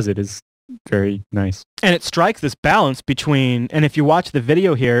before it does it is very nice. And it strikes this balance between, and if you watch the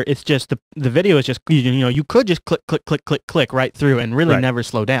video here, it's just, the video is just, you could just click right through and really never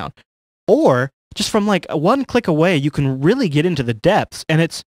slow down. Or just from like one click away, you can really get into the depths. And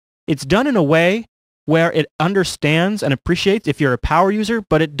it's done in a way where it understands and appreciates if you're a power user,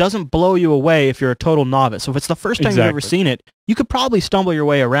 but it doesn't blow you away if you're a total novice. So if it's the first time you've ever seen it, you could probably stumble your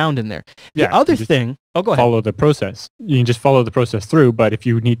way around in there. The other thing, go ahead. Follow the process. You can just follow the process through, but if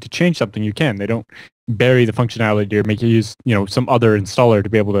you need to change something, you can. They don't bury the functionality or make you use, some other installer to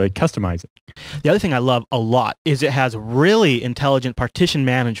be able to customize it. The other thing I love a lot is it has really intelligent partition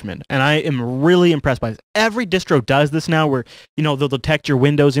management, and I am really impressed by this. Every distro does this now where, they'll detect your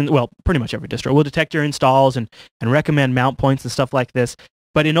Windows, pretty much every distro will detect your installs and recommend mount points and stuff like this.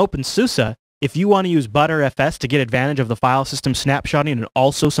 But in openSUSE, if you want to use ButterFS to get advantage of the file system snapshotting and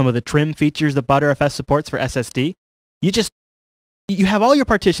also some of the trim features that ButterFS supports for SSD, you have all your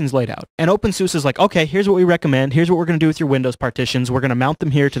partitions laid out. And openSUSE is like, okay, here's what we recommend. Here's what we're going to do with your Windows partitions. We're going to mount them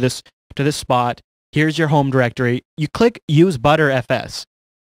here to this spot. Here's your home directory. You click Use ButterFS.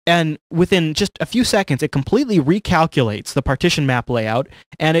 And within just a few seconds, it completely recalculates the partition map layout,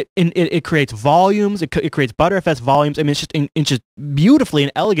 and it creates volumes. It creates ButterFS volumes. I mean, it's just beautifully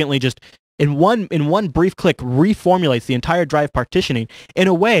and elegantly just in one brief click reformulates the entire drive partitioning in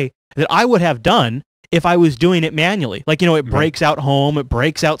a way that I would have done if I was doing it manually. Like, it breaks out home, it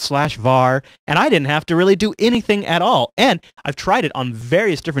breaks out /var, and I didn't have to really do anything at all. And I've tried it on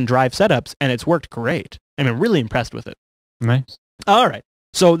various different drive setups, and it's worked great. I'm really impressed with it. Nice. All right.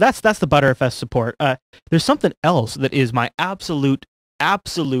 So that's the ButterFS support. There's something else that is my absolute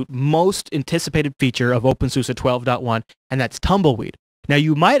most anticipated feature of openSUSE 12.1, and that's Tumbleweed. Now,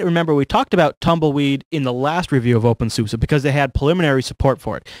 you might remember we talked about Tumbleweed in the last review of openSUSE because they had preliminary support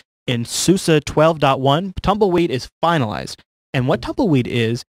for it. In SUSE 12.1, Tumbleweed is finalized. And what Tumbleweed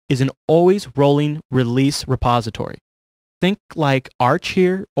is an always rolling release repository. Think like Arch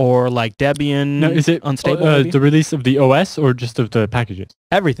here or like Debian. Now, is it Unstable? The release of the OS or just of the packages?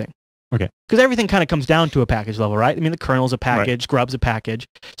 Everything. Okay. Because everything kind of comes down to a package level, right? I mean, the kernel's a package, Grub's a package.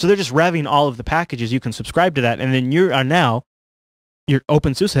 So they're just revving all of the packages. You can subscribe to that. And then your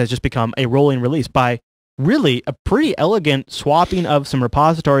openSUSE has just become a rolling release by really a pretty elegant swapping of some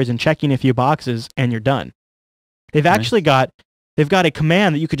repositories and checking a few boxes, and you're done. They've actually they've got a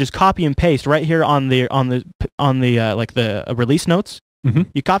command that you could just copy and paste right here on the release notes. Mm-hmm.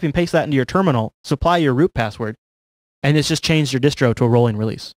 You copy and paste that into your terminal, supply your root password, and it's just changed your distro to a rolling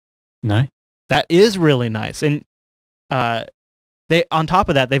release. Nice. That is really nice. And they on top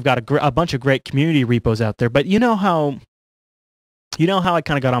of that, they've got a bunch of great community repos out there. But you know how I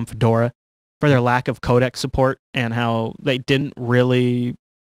kind of got on Fedora for their lack of codec support and how they didn't really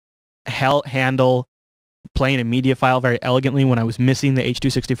handle playing a media file very elegantly when I was missing the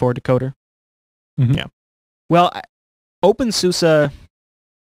H.264 decoder. Mm-hmm. Yeah. Well, openSUSE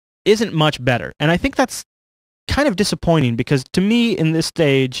isn't much better. And I think that's kind of disappointing because to me in this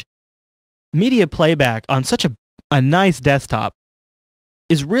stage, media playback on such a nice desktop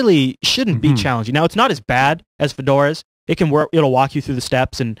shouldn't be challenging. Now, it's not as bad as Fedora's. It'll walk you through the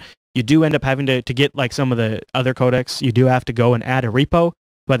steps, and you do end up having to get like some of the other codecs. You do have to go and add a repo,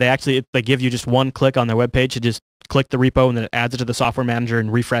 but they give you just one click on their webpage to just click the repo, and then it adds it to the software manager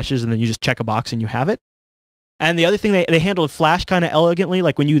and refreshes, and then you just check a box and you have it. And the other thing, they handled Flash kind of elegantly,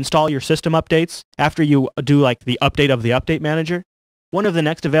 like when you install your system updates, after you do like the update of the update manager, one of the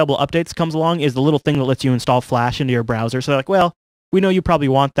next available updates comes along is the little thing that lets you install Flash into your browser. So they're like, well, we know you probably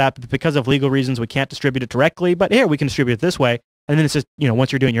want that, but because of legal reasons, we can't distribute it directly, but here, we can distribute it this way. And then it's just,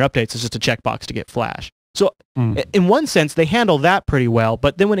 once you're doing your updates, it's just a checkbox to get Flash. So in one sense, they handle that pretty well,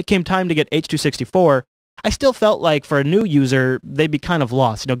 but then when it came time to get H.264, I still felt like for a new user, they'd be kind of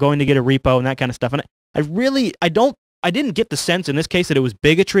lost, going to get a repo and that kind of stuff. And I didn't get the sense in this case that it was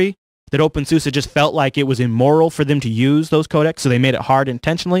bigotry, that openSUSE just felt like it was immoral for them to use those codecs, so they made it hard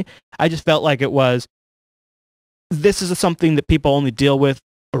intentionally. I just felt like this is something that people only deal with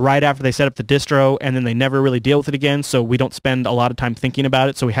right after they set up the distro, and then they never really deal with it again, so we don't spend a lot of time thinking about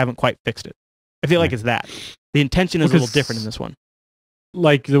it, so we haven't quite fixed it. I feel like it's that. The intention is a little different in this one.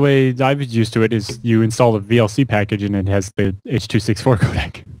 Like the way I was used to it is you install a VLC package and it has the H.264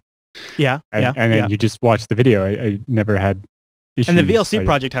 codec. And then you just watch the video. I never had issues. And the VLC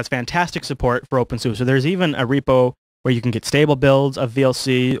project has fantastic support for openSUSE. So there's even a repo where you can get stable builds of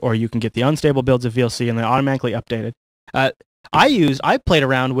VLC, or you can get the unstable builds of VLC, and they're automatically updated. I played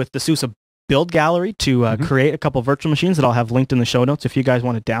around with the SUSE build gallery to create a couple virtual machines that I'll have linked in the show notes if you guys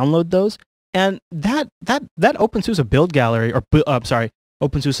want to download those. And that openSUSE build gallery, or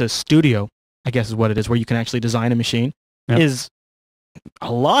openSUSE Studio, I guess is what it is, where you can actually design a machine, is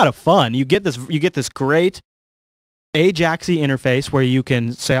a lot of fun. You get this great Ajaxy interface where you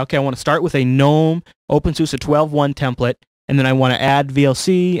can say, okay, I want to start with a GNOME openSUSE 12.1 template, and then I want to add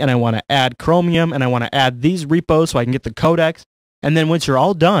VLC, and I want to add Chromium, and I want to add these repos so I can get the codecs. And then once you're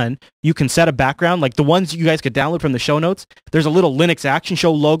all done, you can set a background, like the ones you guys could download from the show notes. There's a little Linux Action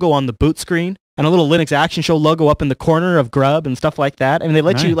Show logo on the boot screen, and a little Linux Action Show logo up in the corner of Grub and stuff like that. I mean, they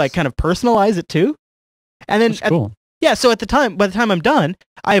let you like kind of personalize it too. And then, cool. So by the time I'm done,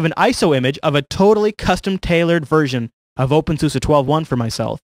 I have an ISO image of a totally custom tailored version of openSUSE 12.1 for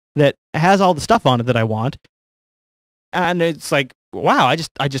myself that has all the stuff on it that I want. And it's like, wow, I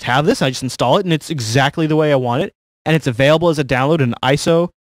just have this, I just install it, and it's exactly the way I want it. And it's available as a download in ISO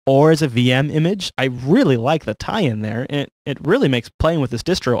or as a VM image. I really like the tie-in there, and it really makes playing with this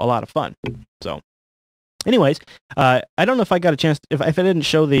distro a lot of fun. So, anyways, I don't know if I got a chance, if I didn't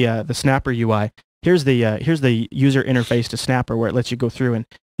show the Snapper UI. Here's the user interface to Snapper, where it lets you go through, and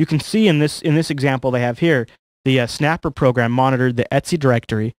you can see in this example they have here, the Snapper program monitored the Etsy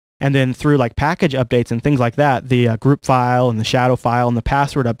directory, and then through like package updates and things like that, the group file and the shadow file and the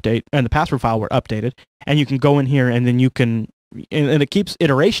password update and the password file were updated. And you can go in here, and then you can, and it keeps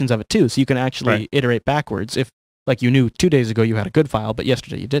iterations of it too, so you can actually iterate backwards if, like, you knew 2 days ago you had a good file, but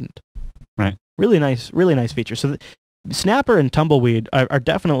yesterday you didn't. Right. Really nice feature. So Snapper and Tumbleweed are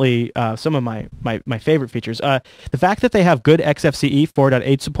definitely some of my favorite features. The fact that they have good XFCE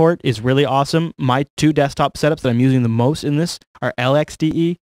 4.8 support is really awesome. My two desktop setups that I'm using the most in this are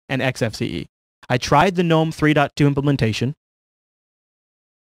LXDE and XFCE. I tried the GNOME 3.2 implementation.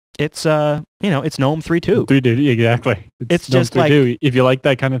 It's it's GNOME 3.2. 3.2, exactly. It's just like, if you like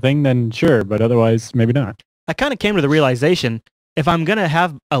that kind of thing, then sure, but otherwise, maybe not. I kind of came to the realization, if I'm going to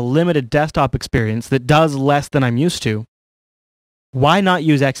have a limited desktop experience that does less than I'm used to, why not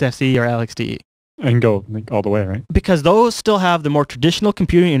use XFCE or LXDE? And go all the way, right? Because those still have the more traditional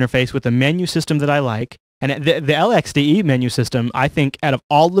computing interface with the menu system that I like. And the LXDE menu system, I think, out of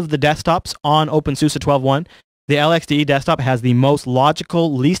all of the desktops on openSUSE 12.1, the LXDE desktop has the most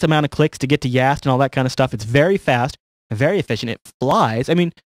logical, least amount of clicks to get to YAST and all that kind of stuff. It's very fast, very efficient. It flies. I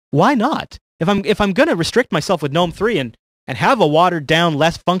mean, why not? If I'm going to restrict myself with GNOME 3 and have a watered-down,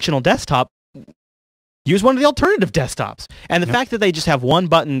 less functional desktop, use one of the alternative desktops. And the fact that they just have one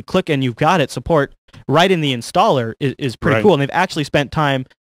button, click, and you've got it support right in the installer is pretty cool. And they've actually spent time,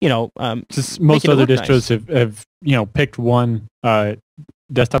 most other distros have picked one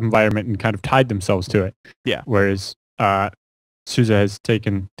desktop environment and kind of tied themselves to it. Yeah. Whereas SUSE has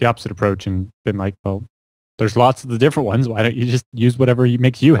taken the opposite approach and been like, well, there's lots of the different ones. Why don't you just use whatever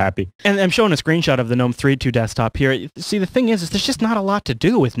makes you happy? And I'm showing a screenshot of the GNOME 3.2 desktop here. See, the thing is there's just not a lot to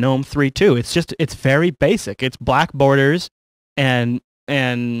do with GNOME 3.2. It's very basic. It's black borders and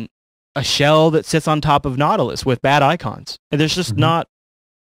a shell that sits on top of Nautilus with bad icons. And there's just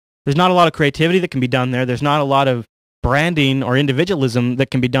there's not a lot of creativity that can be done there. There's not a lot of branding or individualism that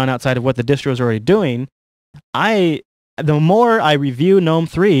can be done outside of what the distro is already doing. The more I review GNOME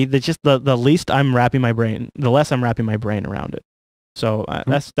 3, the least I'm wrapping my brain, the less I'm wrapping my brain around it. So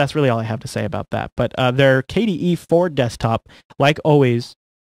that's really all I have to say about that. But their KDE 4 desktop, like always,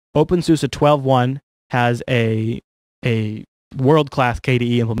 openSUSE 12.1 has a world-class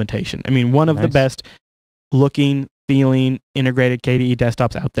KDE implementation. I mean, one of the best looking, feeling, integrated KDE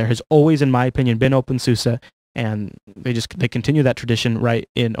desktops out there has always, in my opinion, been openSUSE, and they continue that tradition right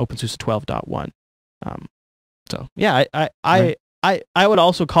in openSUSE 12.1. So yeah, I would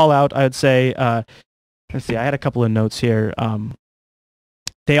also call out, I would say, let's see, I had a couple of notes here.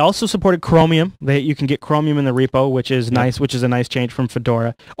 They also supported Chromium. You can get Chromium in the repo, which is nice, which is a nice change from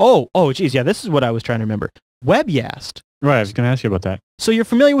Fedora. Oh, geez, yeah, this is what I was trying to remember. WebYAST. Right, I was going to ask you about that. So you're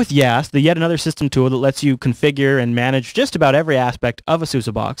familiar with YAST, the yet another system tool that lets you configure and manage just about every aspect of a SUSE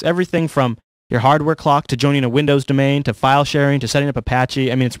box. Everything from your hardware clock to joining a Windows domain to file sharing to setting up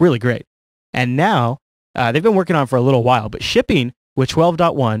Apache. I mean, it's really great. And now, they've been working on it for a little while, but shipping with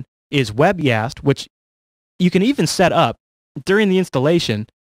 12.1 is WebYAST, which you can even set up during the installation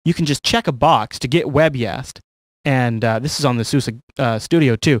you can just check a box to get WebYast. And this is on the SUSE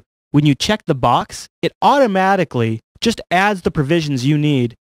Studio too. When you check the box, it automatically just adds the provisions you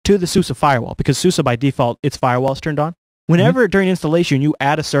need to the SUSE firewall, because SUSE by default, its firewall is turned on. Whenever during installation you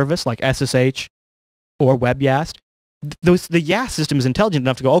add a service like SSH or WebYast, the YAST system is intelligent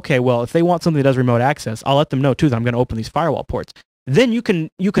enough to go, okay, well, if they want something that does remote access, I'll let them know too that I'm going to open these firewall ports. Then you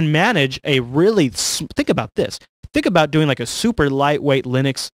can manage a really, think about this. Think about doing like a super lightweight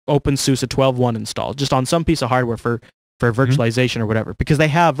Linux openSUSE 12.1 install just on some piece of hardware for virtualization or whatever, because they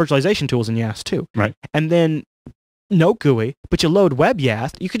have virtualization tools in YAST too. Right. And then no GUI, but you load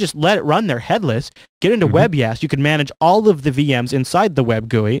WebYast, you could just let it run there headless, get into WebYast, you could manage all of the VMs inside the web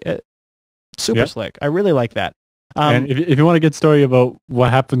GUI. Super slick. I really like that. And if you want a good story about what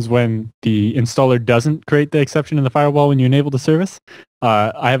happens when the installer doesn't create the exception in the firewall when you enable the service,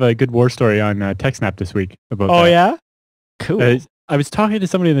 I have a good war story on TechSnap this week about that. Oh, yeah? Cool. I was talking to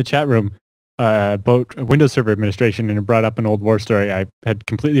somebody in the chat room about Windows Server administration, and it brought up an old war story I had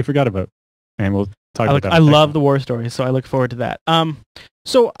completely forgot about. And we'll talk about that. I love the war stories, so I look forward to that.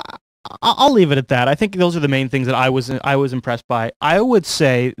 So I'll leave it at that. I think those are the main things that I was impressed by. I would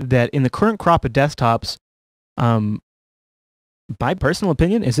say that in the current crop of desktops, my personal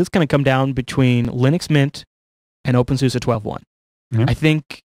opinion is it's going to come down between Linux Mint and openSUSE 12.1. Yeah. I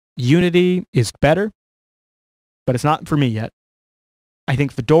think Unity is better, but it's not for me yet. I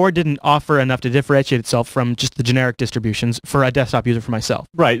think Fedora didn't offer enough to differentiate itself from just the generic distributions for a desktop user for myself.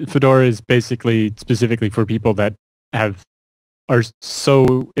 Right. Fedora is basically specifically for people that are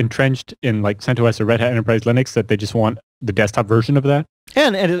so entrenched in like CentOS or Red Hat Enterprise Linux that they just want the desktop version of that.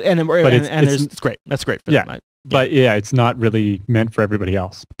 It's great. That's great for them. But yeah, it's not really meant for everybody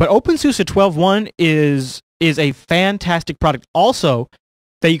else. But openSUSE 12.1 is a fantastic product. Also,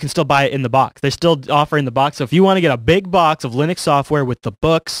 that you can still buy it in the box. They're still offering the box. So if you want to get a big box of Linux software with the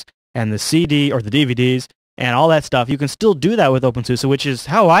books and the CD or the DVDs and all that stuff, you can still do that with openSUSE, which is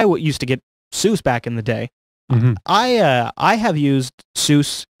how I used to get SUSE back in the day. I have used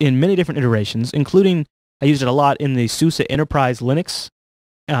SUSE in many different iterations, including I used it a lot in the SUSE Enterprise Linux.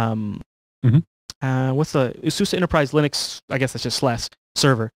 What's the SUSE Enterprise Linux? I guess that's just /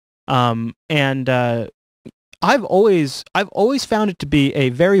 server. I've always found it to be a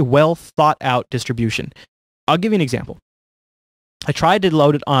very well thought out distribution. I'll give you an example. I tried to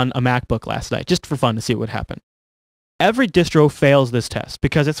load it on a MacBook last night just for fun to see what would happen. Every distro fails this test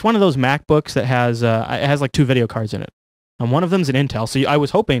because it's one of those MacBooks that has it has like 2 video cards in it, and one of them's an Intel. So I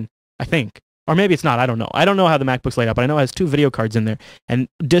was hoping, I think, or maybe it's not. I don't know. I don't know how the MacBook's laid out, but I know it has 2 video cards in there, and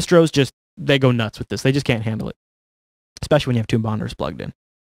distros they go nuts with this. They just can't handle it, especially when you have 2 monitors plugged in.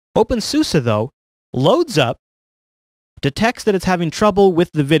 openSUSE though loads up, detects that it's having trouble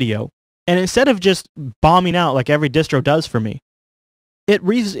with the video, and instead of just bombing out like every distro does for me,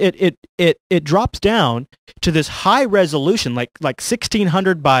 it drops down to this high resolution, like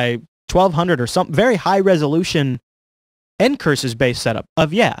 1600 by 1200 or some very high resolution ncurses based setup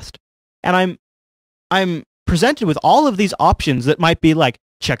of YAST, and I'm presented with all of these options that might be like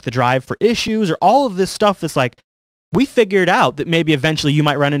check the drive for issues or all of this stuff that's like, we figured out that maybe eventually you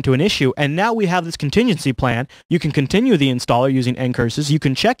might run into an issue, and now we have this contingency plan. You can continue the installer using ncurses. You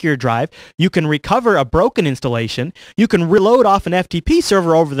can check your drive. You can recover a broken installation. You can reload off an FTP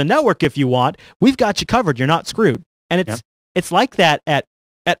server over the network if you want. We've got you covered. You're not screwed. And it's like that at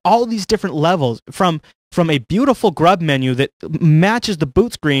all these different levels, from a beautiful grub menu that matches the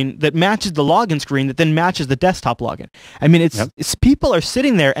boot screen, that matches the login screen, that then matches the desktop login. I mean, it's people are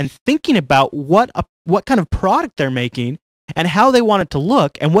sitting there and thinking about what kind of product they're making and how they want it to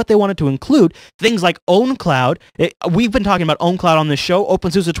look and what they want it to include. Things like ownCloud. We've been talking about ownCloud on this show.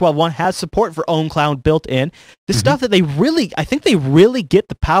 openSUSE 12.1 has support for ownCloud built in. The stuff that I think they really get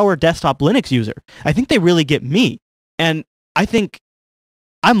the power desktop Linux user. I think they really get me. And I think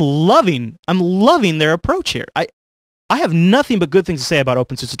I'm loving their approach here. I have nothing but good things to say about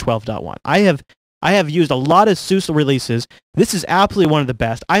openSUSE 12.1. I have used a lot of SUSE releases. This is absolutely one of the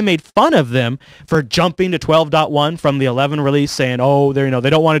best. I made fun of them for jumping to 12.1 from the 11 release, saying, "Oh, they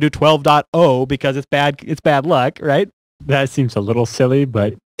don't want to do 12.0 because it's bad luck," right? That seems a little silly,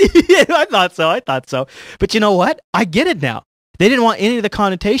 but yeah, I thought so. But you know what? I get it now. They didn't want any of the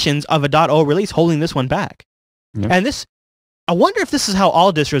connotations of a .0 release holding this one back. Yep. And I wonder if this is how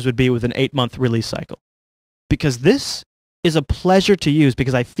all distros would be with an 8-month release cycle, because this is a pleasure to use,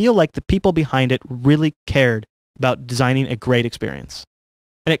 because I feel like the people behind it really cared about designing a great experience,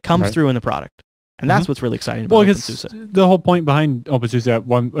 and it comes through in the product, and that's what's really exciting about openSUSE. The whole point behind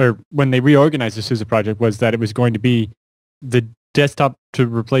openSUSE when they reorganized the SUSE project was that it was going to be the desktop to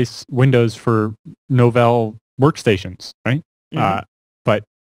replace Windows for Novell workstations, right? But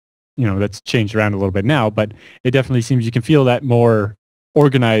that's changed around a little bit now, but it definitely seems you can feel that more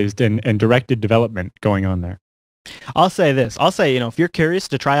organized and directed development going on there. I'll say this. If you're curious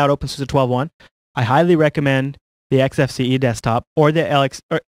to try out openSUSE 12.1, I highly recommend the XFCE desktop or the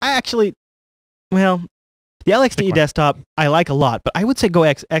the LXDE desktop I like a lot, but I would say go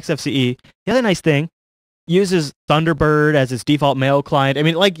XFCE. The other nice thing, uses Thunderbird as its default mail client. I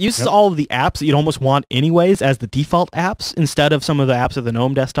mean, uses all of the apps that you'd almost want anyways as the default apps instead of some of the apps that the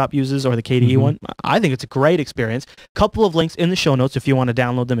GNOME desktop uses or the KDE one. I think it's a great experience. Couple of links in the show notes if you want to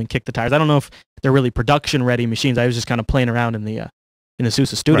download them and kick the tires. I don't know if they're really production-ready machines. I was just kind of playing around in the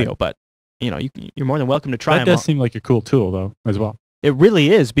SUSE studio, but you're more than welcome to try them. That does seem like a cool tool, though, as well. It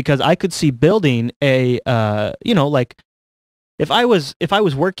really is, because I could see building a, if I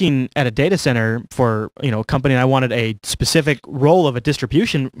was working at a data center for a company and I wanted a specific role of a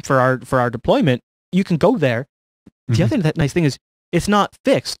distribution for our deployment, you can go there. The other nice thing is it's not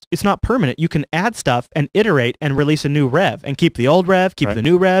fixed, it's not permanent. You can add stuff and iterate and release a new rev and keep the old rev, keep the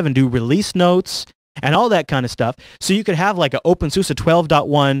new rev, and do release notes and all that kind of stuff. So you could have like an openSUSE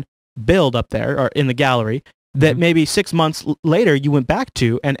 12.1 build up there or in the gallery that maybe 6 months later you went back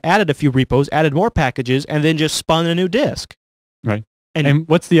to and added a few repos, added more packages, and then just spun a new disk. Right. And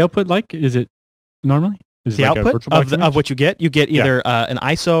what's the output like? Is it normally? Is the output of what you get either an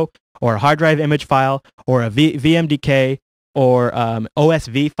ISO or a hard drive image file or a VMDK or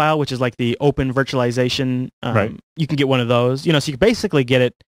OSV file, which is like the open virtualization. You can get one of those. So you can basically get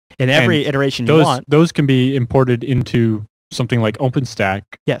it in every iteration you want. Those can be imported into something like OpenStack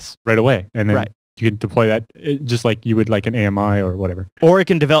right away. And then you can deploy that just like you would like an AMI or whatever. Or it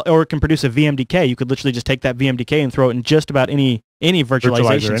can produce a VMDK. You could literally just take that VMDK and throw it in just about any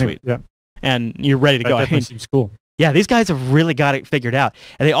virtualization suite. Yeah. And you're ready to go. That definitely seems cool. Yeah, these guys have really got it figured out.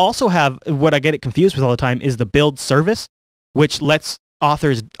 And they also have, what I get it confused with all the time, is the build service, which lets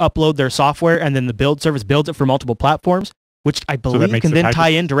authors upload their software, and then the build service builds it for multiple platforms, which I believe can then tie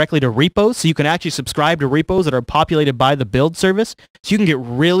in directly to repos. So you can actually subscribe to repos that are populated by the build service. So you can get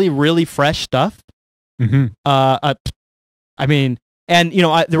really, really fresh stuff. The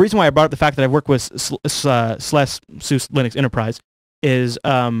reason why I brought up the fact that I've worked with SUSE Linux Enterprise is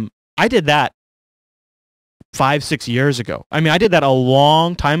I did that 5-6 years ago. I did that a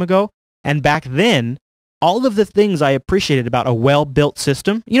long time ago, and back then, all of the things I appreciated about a well-built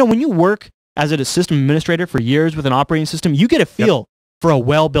system, when you work as a system administrator for years with an operating system, you get a feel for a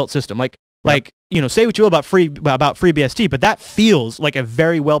well-built system. Say what you will about FreeBSD, but that feels like a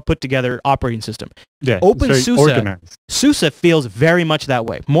very well put together operating system. Yeah, SUSE feels very much that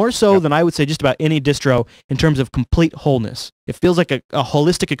way, more so than I would say just about any distro in terms of complete wholeness. It feels like a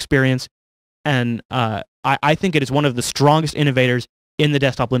holistic experience, and I think it is one of the strongest innovators in the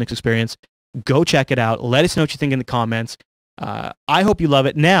desktop Linux experience. Go check it out. Let us know what you think in the comments. I hope you love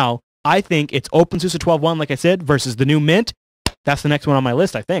it. Now, I think it's openSUSE 12.1, like I said, versus the new Mint. That's the next one on my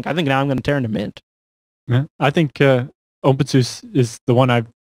list, I think. I think now I'm going to tear into Mint. Yeah, I think openSUSE is the one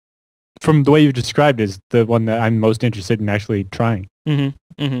from the way you described, is the one that I'm most interested in actually trying.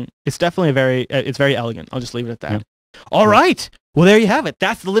 It's definitely it's very elegant. I'll just leave it at that. Yeah. All right. Well, there you have it.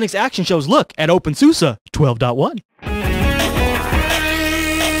 That's the Linux Action Show's look at openSUSE 12.1.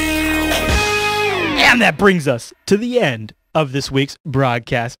 And that brings us to the end of this week's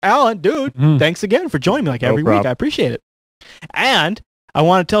broadcast. Alan, dude, thanks again for joining me every week. I appreciate it. And I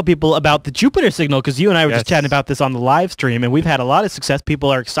want to tell people about the Jupiter Signal, because you and I were just chatting about this on the live stream, and we've had a lot of success.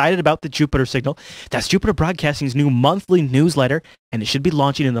 People are excited about the Jupiter Signal. That's Jupiter Broadcasting's new monthly newsletter, and it should be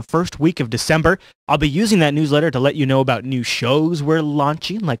launching in the first week of December. I'll be using that newsletter to let you know about new shows we're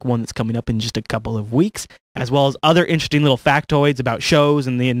launching, like one that's coming up in just a couple of weeks, as well as other interesting little factoids about shows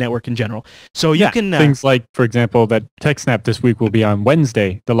and the network in general. So you can... things like, for example, that TechSnap this week will be on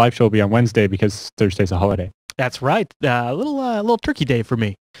Wednesday. The live show will be on Wednesday because Thursday's a holiday. That's right. A little turkey day for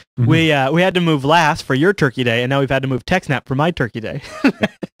me. We had to move last for your turkey day, and now we've had to move TechSnap for my turkey day.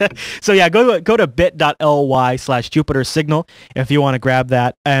 So yeah, go to bit.ly/Jupiter Signal if you want to grab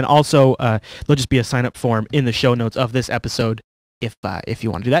that, and also there'll just be a sign up form in the show notes of this episode if you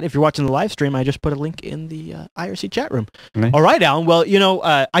want to do that. If you're watching the live stream, I just put a link in the IRC chat room. Nice. All right, Alan. Well,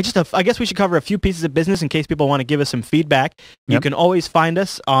 I guess we should cover a few pieces of business in case people want to give us some feedback. You can always find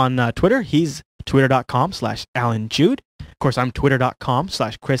us on Twitter. He's twitter.com/Alan Jude. Of course, I'm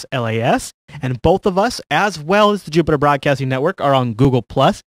twitter.com/ChrisLAS. And both of us, as well as the Jupiter Broadcasting Network, are on Google+.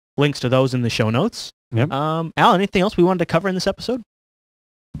 Links to those in the show notes. Yep. Alan, anything else we wanted to cover in this episode?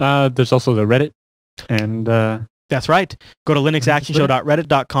 There's also the Reddit. And that's right. Go to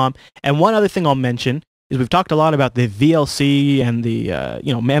linuxactionshow.reddit.com. And one other thing I'll mention is we've talked a lot about the VLC and the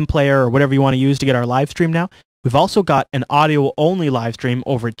mem player or whatever you want to use to get our live stream now. We've also got an audio-only live stream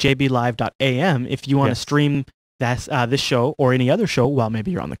over at jblive.am if you want to stream this show or any other show while maybe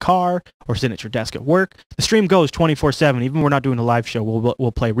you're on the car or sitting at your desk at work. The stream goes 24/7. Even when we're not doing a live show,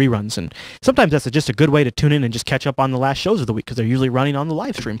 we'll play reruns. And sometimes that's just a good way to tune in and just catch up on the last shows of the week because they're usually running on the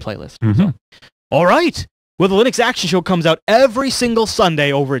live stream playlist. So, all right. Well, the Linux Action Show comes out every single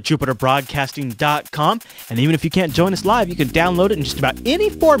Sunday over at JupiterBroadcasting.com. And even if you can't join us live, you can download it in just about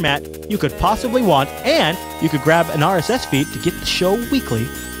any format you could possibly want. And you could grab an RSS feed to get the show weekly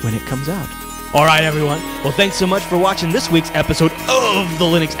when it comes out. All right, everyone. Well, thanks so much for watching this week's episode of the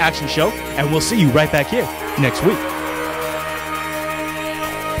Linux Action Show. And we'll see you right back here next week.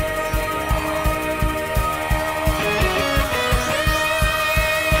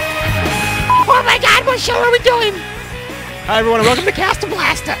 Oh my God, what show are we doing? Hi, everyone, and welcome to Cast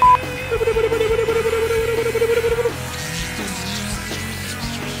Blaster.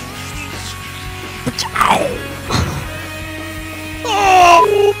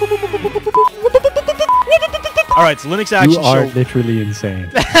 All right, it's Linux Action Show. You are Show. literally insane.